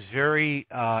is very,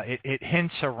 it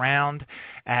hints around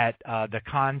at the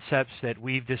concepts that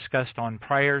we've discussed on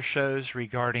prior shows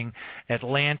regarding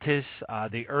Atlantis,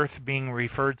 the Earth being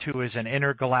referred to as an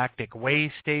intergalactic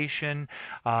way station,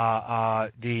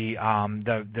 the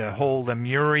whole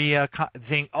Lemuria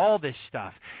thing, all this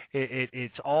stuff.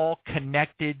 It's all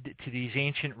connected to these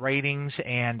ancient writings,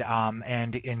 and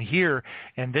in here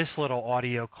in this little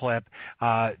audio clip,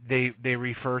 they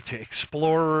refer to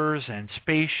explorers and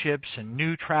spaceships and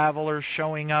new travelers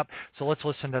showing up. So let's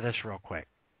listen to this real quick.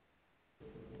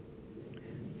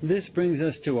 This brings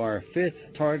us to our fifth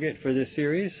target for this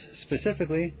series.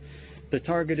 Specifically, the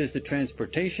target is the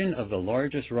transportation of the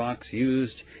largest rocks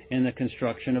used in the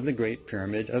construction of the Great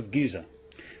Pyramid of Giza.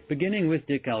 Beginning with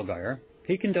Dick Algier,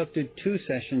 he conducted 2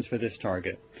 sessions for this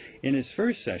target. In his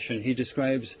first session, he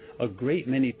describes a great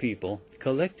many people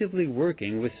collectively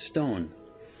working with stone.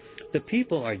 The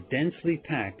people are densely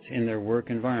packed in their work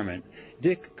environment.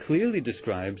 Dick clearly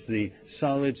describes the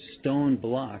solid stone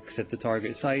blocks at the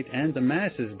target site and the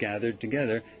masses gathered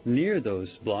together near those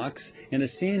blocks in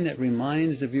a scene that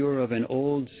reminds the viewer of an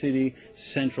old city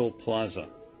central plaza.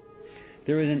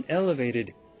 There is an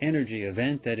elevated energy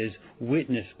event that is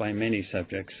witnessed by many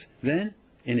subjects. Then,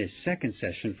 in his second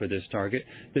session for this target,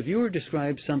 the viewer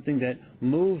describes something that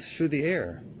moves through the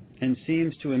air and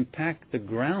seems to impact the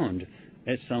ground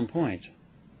at some point.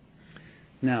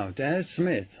 Now, Daz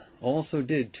Smith also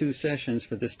did 2 sessions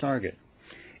for this target.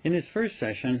 In his first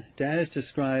session, Daz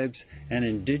describes an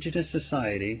indigenous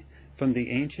society from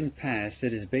the ancient past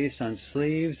that is based on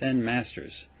slaves and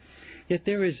masters. Yet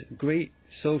there is great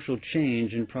social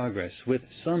change in progress, with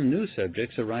some new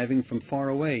subjects arriving from far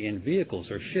away in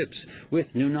vehicles or ships with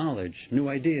new knowledge, new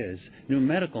ideas, new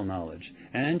medical knowledge,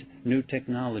 and new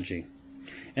technology.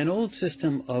 An old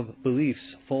system of beliefs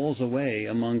falls away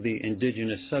among the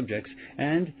indigenous subjects,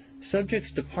 and subjects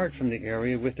depart from the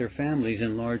area with their families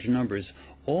in large numbers.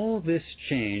 All this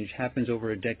change happens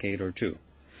over a decade or 2.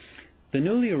 The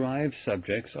newly arrived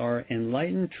subjects are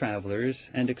enlightened travelers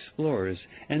and explorers,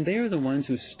 and they are the ones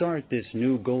who start this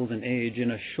new golden age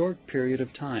in a short period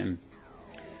of time.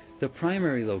 The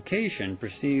primary location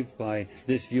perceived by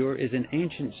this viewer is an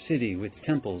ancient city with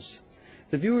temples.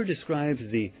 The viewer describes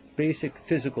the basic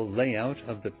physical layout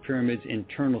of the pyramid's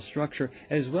internal structure,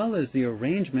 as well as the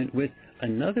arrangement with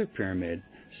another pyramid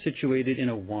situated in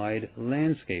a wide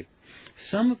landscape.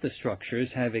 Some of the structures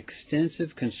have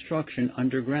extensive construction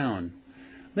underground.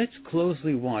 Let's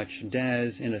closely watch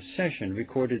Daz in a session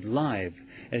recorded live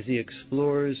as he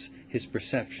explores his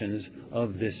perceptions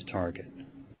of this target.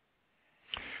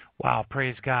 Wow,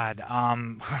 praise God.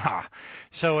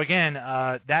 So again,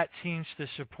 that seems to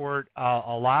support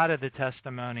a lot of the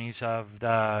testimonies of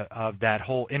that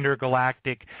whole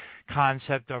intergalactic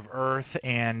concept of Earth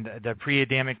and the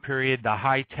pre-Adamic period, the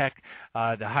high tech.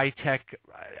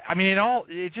 I mean,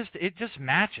 it just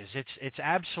matches. It's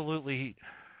absolutely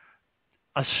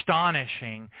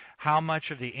astonishing how much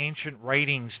of the ancient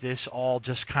writings this all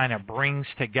just kind of brings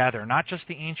together. Not just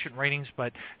the ancient writings,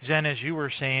 but Zen, as you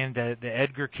were saying, the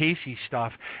Edgar Cayce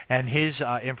stuff and his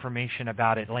information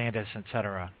about Atlantis,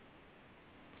 etc.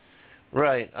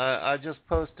 Right. I just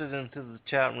posted into the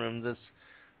chat room this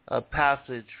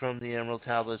passage from the Emerald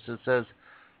Tablets. It says,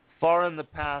 "Far in the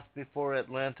past, before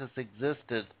Atlantis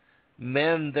existed,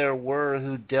 men there were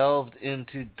who delved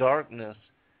into darkness,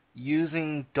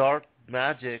 using dark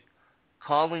magic,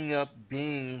 calling up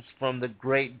beings from the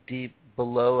great deep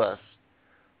below us.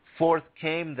 Forth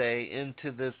came they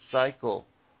into this cycle.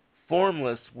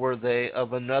 Formless were they,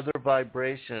 of another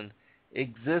vibration,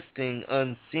 existing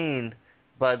unseen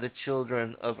by the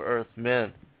children of earth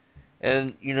men."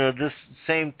 And, this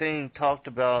same thing talked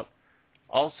about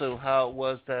also how it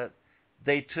was that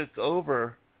they took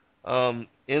over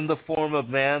in the form of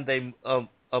man, they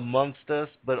amongst us,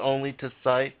 but only to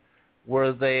sight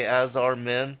were they as our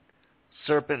men,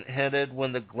 serpent-headed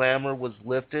when the glamour was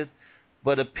lifted,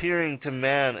 but appearing to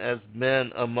man as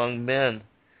men among men.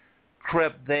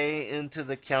 Crept they into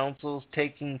the councils,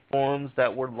 taking forms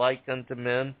that were like unto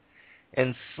men,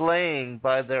 and slaying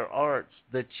by their arts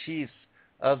the chiefs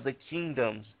of the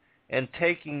kingdoms, and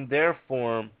taking their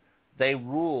form, they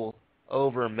ruled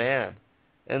over man.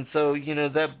 And so,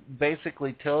 that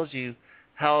basically tells you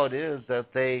how it is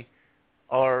that they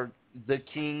are the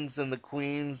kings and the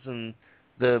queens and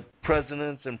the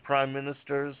presidents and prime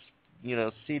ministers,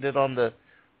 seated on the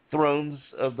thrones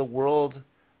of the world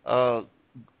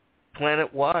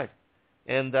planet-wide,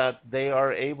 and that they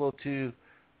are able to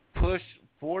push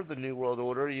for the New World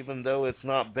Order, even though it's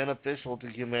not beneficial to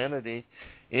humanity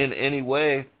in any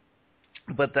way,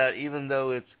 but that even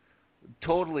though it's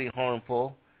totally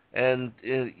harmful, and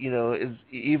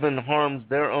even harms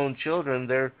their own children.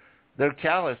 They're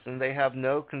callous, and they have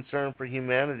no concern for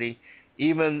humanity,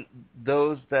 even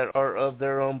those that are of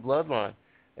their own bloodline,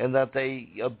 and that they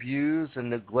abuse and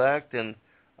neglect and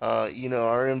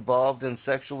are involved in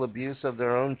sexual abuse of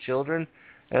their own children.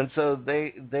 And so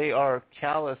they are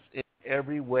callous in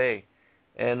every way.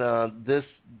 And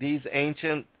these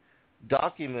ancient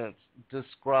documents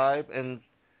describe and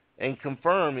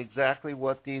confirm exactly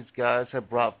what these guys have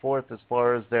brought forth as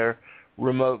far as their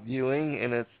remote viewing,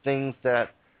 and it's things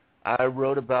that I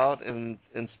wrote about and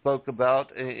spoke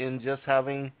about in just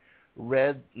having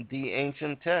read the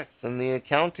ancient texts and the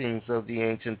accountings of the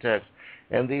ancient texts.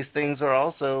 And these things are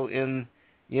also in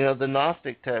the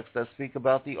Gnostic texts that speak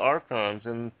about the archons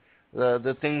and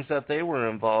the things that they were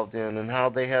involved in, and how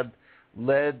they had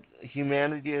led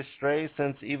humanity astray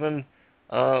since even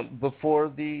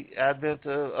before the advent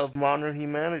of modern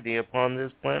humanity upon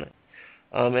this planet.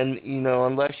 And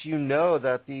unless you know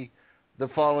that the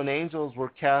fallen angels were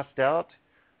cast out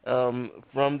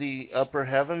from the upper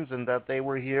heavens, and that they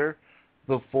were here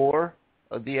before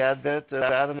the advent of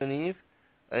Adam and Eve,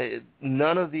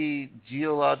 none of the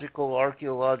geological,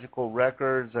 archaeological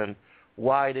records and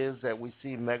why it is that we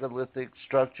see megalithic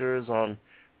structures on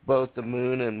both the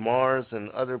moon and Mars and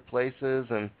other places,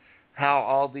 and how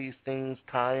all these things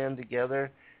tie in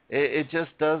together, it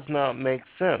just does not make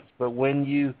sense. But when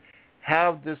you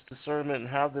have this discernment and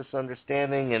have this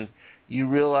understanding, and you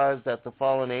realize that the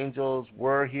fallen angels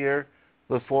were here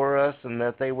before us, and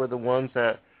that they were the ones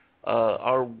that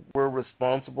were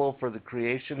responsible for the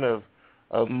creation of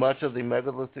much of the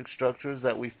megalithic structures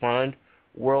that we find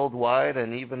worldwide,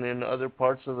 and even in other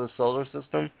parts of the solar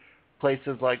system,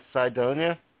 places like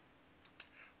Cydonia,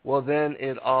 well, then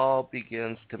it all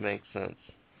begins to make sense.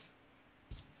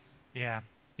 Yeah.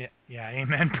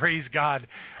 Amen. Praise God.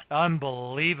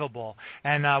 Unbelievable.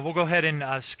 And we'll go ahead and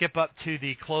skip up to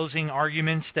the closing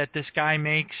arguments that this guy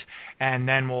makes, and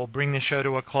then we'll bring the show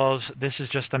to a close. This is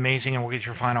just amazing, and we'll get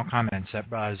your final comments at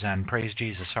Zen. Praise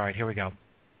Jesus. All right, here we go.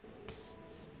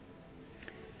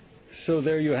 So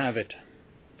there you have it.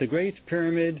 The Great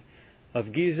Pyramid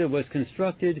of Giza was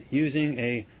constructed using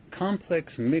a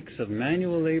complex mix of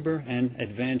manual labor and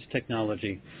advanced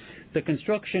technology. The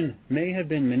construction may have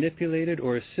been manipulated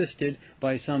or assisted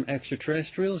by some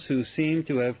extraterrestrials who seem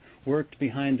to have worked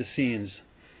behind the scenes.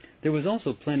 There was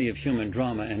also plenty of human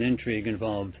drama and intrigue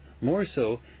involved, more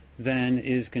so than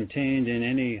is contained in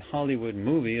any Hollywood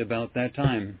movie about that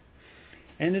time.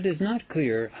 And it is not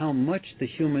clear how much the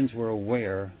humans were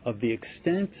aware of the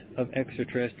extent of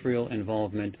extraterrestrial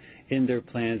involvement in their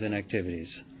plans and activities.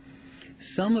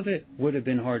 Some of it would have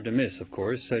been hard to miss, of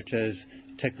course, such as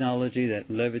technology that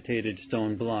levitated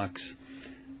stone blocks.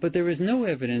 But there is no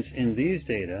evidence in these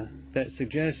data that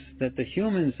suggests that the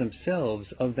humans themselves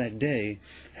of that day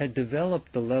had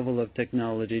developed the level of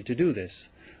technology to do this,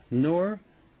 nor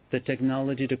the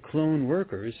technology to clone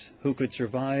workers who could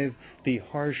survive the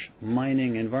harsh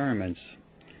mining environments.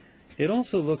 It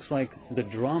also looks like the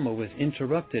drama was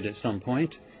interrupted at some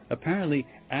point, apparently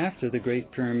after the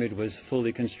Great Pyramid was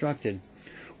fully constructed.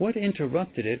 What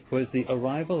interrupted it was the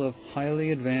arrival of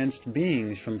highly advanced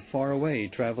beings from far away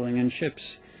traveling in ships.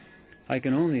 I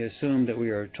can only assume that we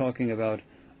are talking about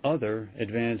other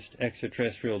advanced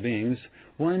extraterrestrial beings,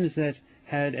 ones that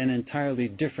had an entirely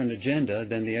different agenda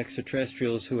than the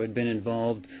extraterrestrials who had been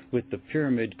involved with the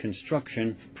pyramid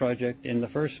construction project in the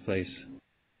first place.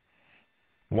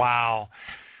 Wow.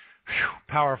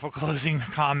 Powerful closing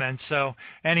comments. So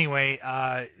anyway,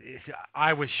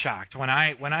 I was shocked when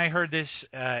I heard this.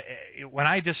 When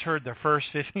I just heard the first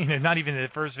 15, not even the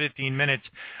first 15 minutes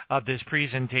of this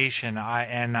presentation,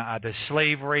 the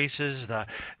slave races,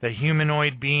 the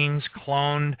humanoid beings,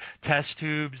 cloned test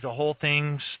tubes, the whole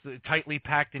thing tightly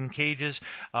packed in cages,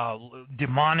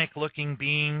 demonic-looking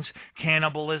beings,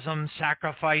 cannibalism,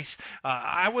 sacrifice.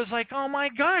 I was like, oh my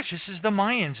gosh, this is the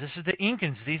Mayans, this is the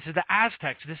Incans, these are the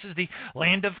Aztecs, this is the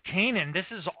land of Canaan. This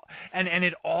is, and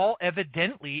it all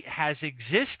evidently has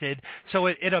existed. So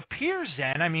it appears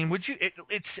then. I mean,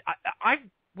 I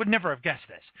would never have guessed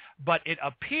this, but it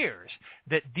appears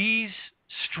that these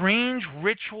strange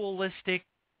ritualistic,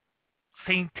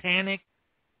 satanic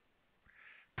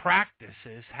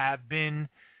practices have been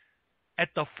at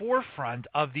the forefront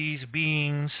of these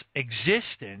beings'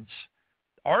 existence,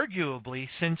 arguably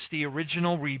since the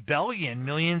original rebellion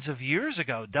millions of years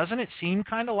ago. Doesn't it seem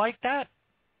kind of like that?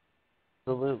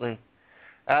 Absolutely.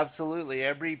 Absolutely.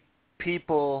 Every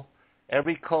people,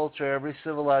 every culture, every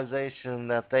civilization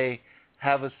that they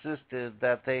have assisted,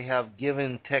 that they have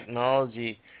given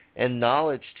technology and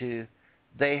knowledge to,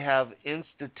 they have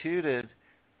instituted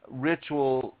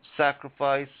ritual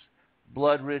sacrifice,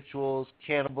 blood rituals,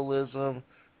 cannibalism,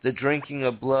 the drinking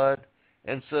of blood.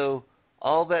 And so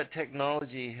all that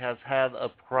technology has had a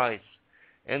price.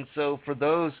 And so for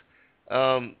those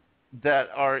that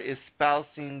are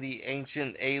espousing the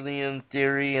ancient alien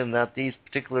theory and that these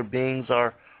particular beings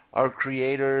are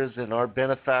creators and are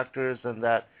benefactors and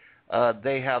that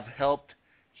they have helped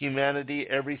humanity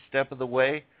every step of the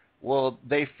way, well,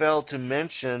 they fail to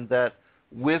mention that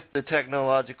with the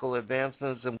technological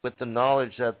advancements and with the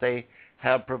knowledge that they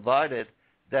have provided,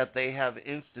 that they have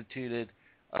instituted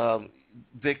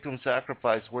victim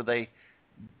sacrifice where they,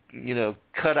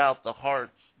 cut out the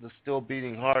hearts, the still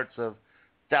beating hearts of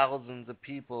thousands of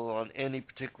people on any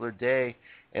particular day,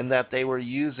 and that they were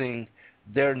using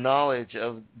their knowledge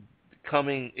of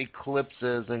coming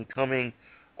eclipses and coming,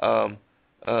 as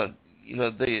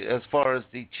far as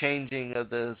the changing of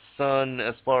the sun,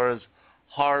 as far as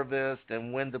harvest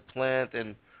and when to plant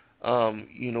and,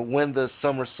 when the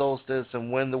summer solstice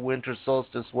and when the winter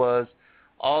solstice was,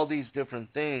 all these different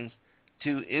things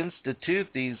to institute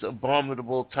these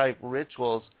abominable type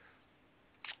rituals,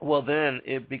 well, then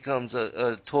it becomes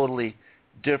a totally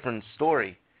different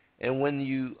story. And when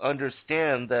you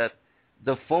understand that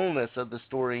the fullness of the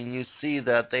story and you see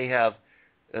that they have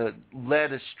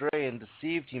led astray and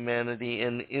deceived humanity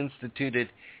and instituted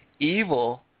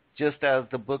evil, just as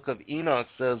the book of Enoch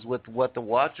says with what the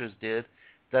Watchers did,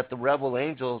 that the rebel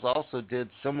angels also did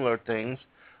similar things,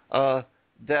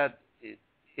 that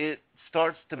it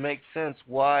starts to make sense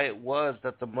why it was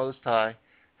that the Most High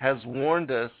has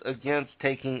warned us against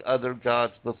taking other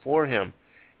gods before Him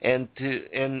and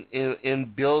in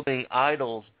building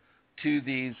idols to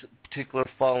these particular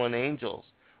fallen angels,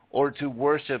 or to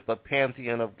worship a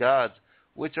pantheon of gods,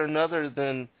 which are none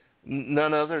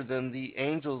other than the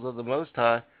angels of the Most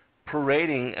High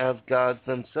parading as gods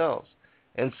themselves.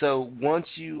 And so once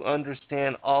you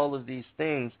understand all of these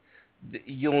things,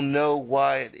 you'll know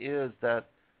why it is that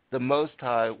the Most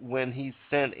High, when He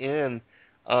sent in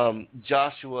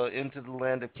Joshua into the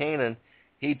land of Canaan,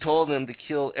 He told him to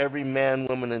kill every man,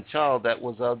 woman, and child that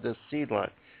was of this seed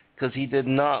line, because He did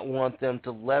not want them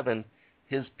to leaven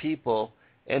His people.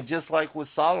 And just like with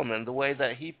Solomon, the way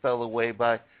that he fell away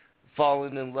by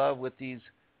falling in love with these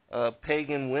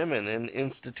pagan women and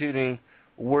instituting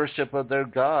worship of their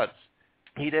gods,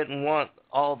 he didn't want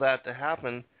all that to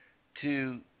happen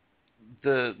to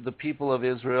the people of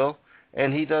Israel,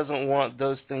 and He doesn't want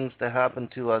those things to happen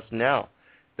to us now.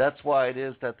 That's why it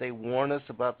is that they warn us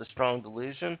about the strong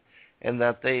delusion, and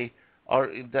that He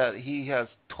has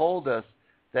told us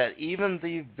that even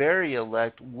the very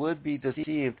elect would be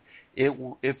deceived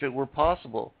if it were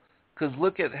possible. Because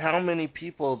look at how many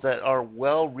people that are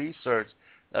well-researched,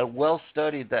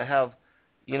 well-studied, that have,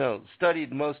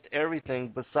 studied most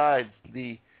everything besides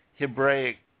the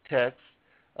Hebraic texts,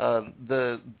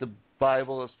 the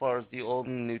Bible as far as the Old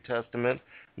and New Testament,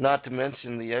 not to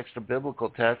mention the extra-biblical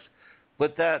texts,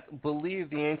 but that believe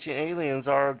the ancient aliens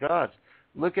are our gods.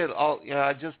 Look at all,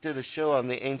 I just did a show on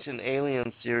the Ancient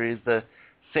Alien series, the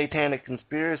Satanic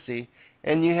Conspiracy,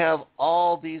 and you have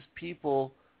all these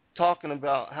people talking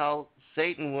about how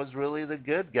Satan was really the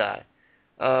good guy.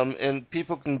 And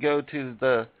people can go to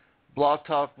the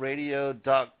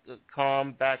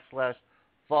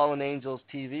blogtalkradio.com/Fallen Angels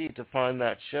TV to find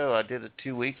that show. I did it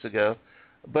 2 weeks ago.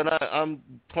 But I'm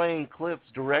playing clips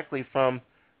directly from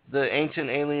the Ancient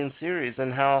Alien series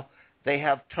and how they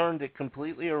have turned it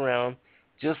completely around,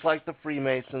 just like the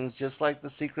Freemasons, just like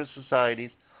the secret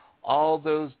societies, all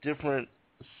those different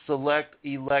select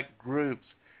elect groups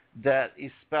that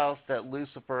espouse that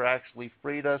Lucifer actually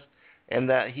freed us, and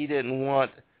that he didn't want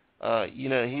he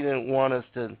didn't want us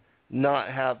to not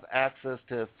have access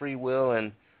to free will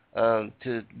and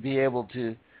to be able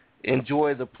to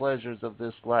enjoy the pleasures of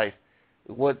this life.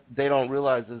 What they don't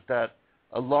realize is that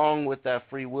along with that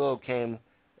free will came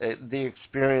the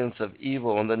experience of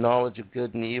evil and the knowledge of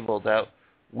good and evil, that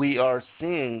we are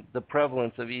seeing the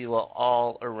prevalence of evil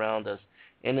all around us.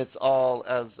 And it's all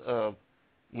as,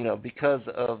 because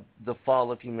of the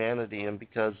fall of humanity and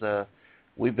because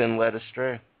we've been led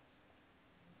astray.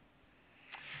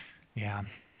 Yeah.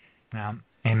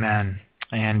 Amen.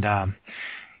 And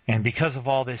because of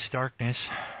all this darkness,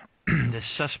 this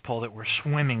cesspool that we're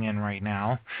swimming in right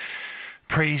now,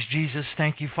 praise Jesus.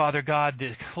 Thank you, Father God.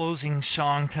 The closing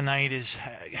song tonight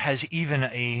has even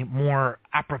a more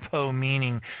apropos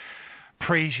meaning.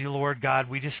 praise you, Lord God.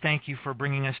 We just thank you for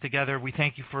bringing us together. We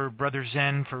thank you for Brother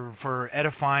Zen, for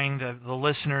edifying the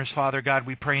listeners, Father God.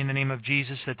 We pray in the name of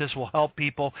Jesus that this will help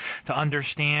people to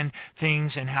understand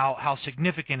things and how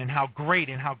significant and how great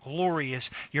and how glorious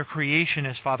your creation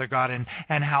is, Father God, and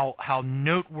how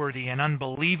noteworthy and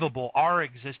unbelievable our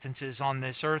existence is on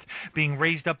this earth, being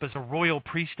raised up as a royal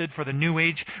priesthood for the new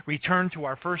age, return to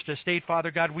our first estate,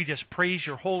 Father God. We just praise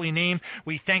your holy name.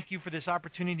 We thank you for this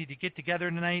opportunity to get together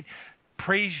tonight.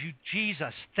 Praise you,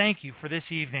 Jesus. Thank you for this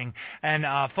evening. And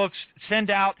folks, send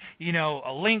out,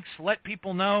 links. Let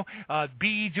people know. Be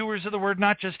ye doers of the word,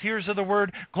 not just hearers of the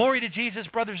word. Glory to Jesus,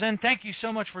 Brother Zen. Thank you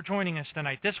so much for joining us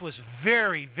tonight. This was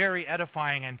very, very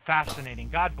edifying and fascinating.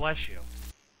 God bless you.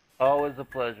 Always a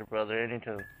pleasure, brother.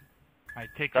 Anytime. All right,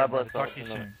 take care, God bless. brother. Talk to you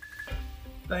soon.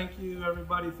 Thank you,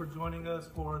 everybody, for joining us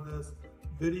for this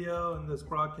video and this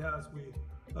broadcast. We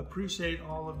appreciate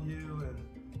all of you,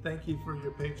 and thank you for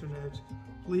your patronage.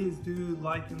 Please do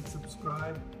like and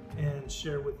subscribe and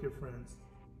share with your friends.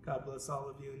 God bless all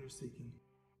of you in your seeking.